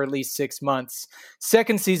field for at least 6 months.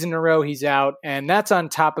 Second season in a row he's out, and that's on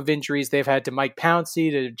top of injuries they've had to Mike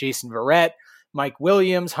Pouncey, to Jason Verrett, Mike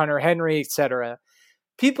Williams, Hunter Henry, etc.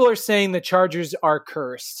 People are saying the Chargers are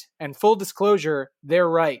cursed, and full disclosure, they're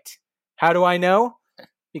right. How do I know?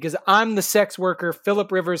 Because I'm the sex worker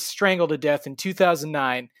Phillip Rivers strangled to death in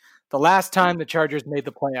 2009, the last time the Chargers made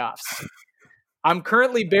the playoffs. I'm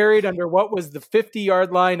currently buried under what was the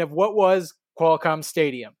 50-yard line of what was Qualcomm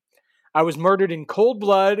Stadium. I was murdered in cold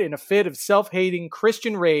blood in a fit of self-hating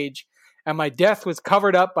Christian rage, and my death was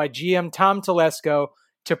covered up by GM Tom Telesco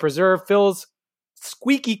to preserve Phil's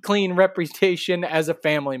squeaky clean reputation as a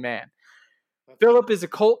family man. Philip is a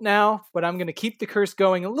cult now, but I'm going to keep the curse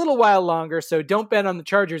going a little while longer, so don't bet on the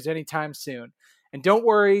Chargers anytime soon. And don't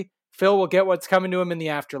worry, Phil will get what's coming to him in the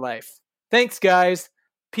afterlife. Thanks, guys.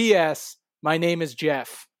 P.S. My name is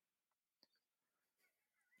Jeff.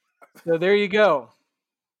 So there you go.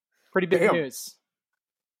 Pretty big news.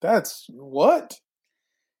 That's what?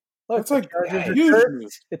 Look, that's like huge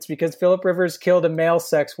news. It's because Phillip Rivers killed a male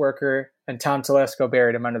sex worker and Tom Telesco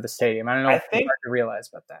buried him under the stadium. I don't know if it's hard to realize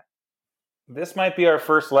about that. This might be our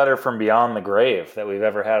first letter from beyond the grave that we've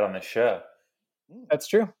ever had on this show. That's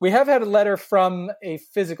true. We have had a letter from a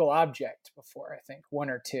physical object before, I think, one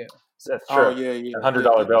or two. That's true. Oh, yeah.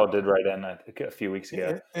 $100 bill did write in, I think, a few weeks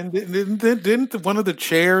ago. And didn't one of the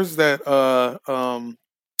chairs that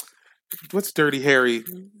what's Dirty Harry?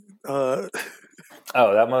 Oh,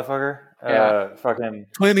 that motherfucker? Yeah. Fucking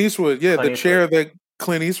Clint Eastwood. Yeah, Clint the chair that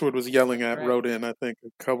Clint Eastwood was yelling at wrote in, I think, a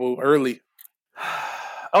couple early.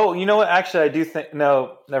 Oh, you know what? Actually, I do think...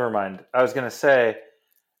 No, never mind. I was going to say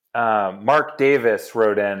Mark Davis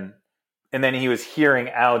wrote in, and then he was hearing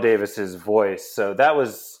Al Davis's voice. So that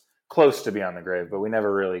was close to Beyond the Grave, but we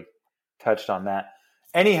never really touched on that.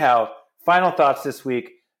 Anyhow, final thoughts this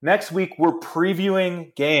week. Next week, we're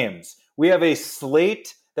previewing games. We have a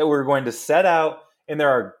slate that we're going to set out, and there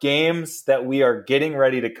are games that we are getting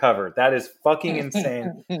ready to cover. That is fucking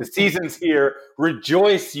insane. The season's here.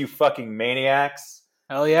 Rejoice, you fucking maniacs.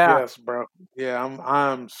 Hell yeah. Yes, bro. Yeah,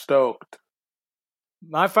 I'm stoked.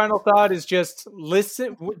 My final thought is just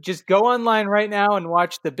go online right now and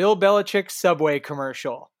watch the Bill Belichick Subway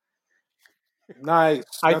commercial. Nice.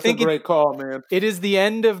 That's I think a great call, man. It is the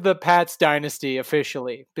end of the Pats dynasty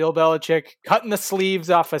officially. Bill Belichick cutting the sleeves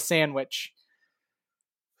off a sandwich.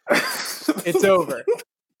 It's over.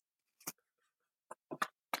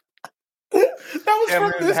 That was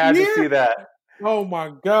Cameron from this had year? to see that. Oh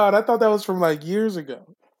my God. I thought that was from like years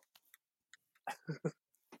ago.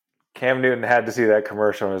 Cam Newton had to see that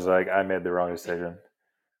commercial and was like, I made the wrong decision.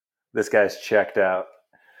 This guy's checked out.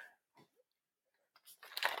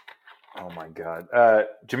 Oh, my God.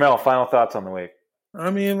 Jamel, final thoughts on the week.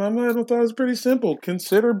 I mean, my final thought is pretty simple.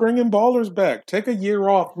 Consider bringing ballers back. Take a year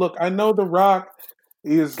off. Look, I know The Rock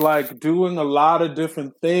is like doing a lot of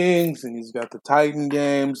different things, and he's got the Titan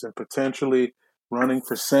games and potentially running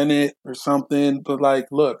for Senate or something. But like,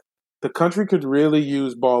 look, the country could really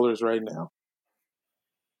use ballers right now.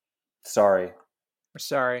 Sorry. We're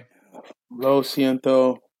sorry. Lo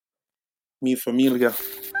siento, mi familia.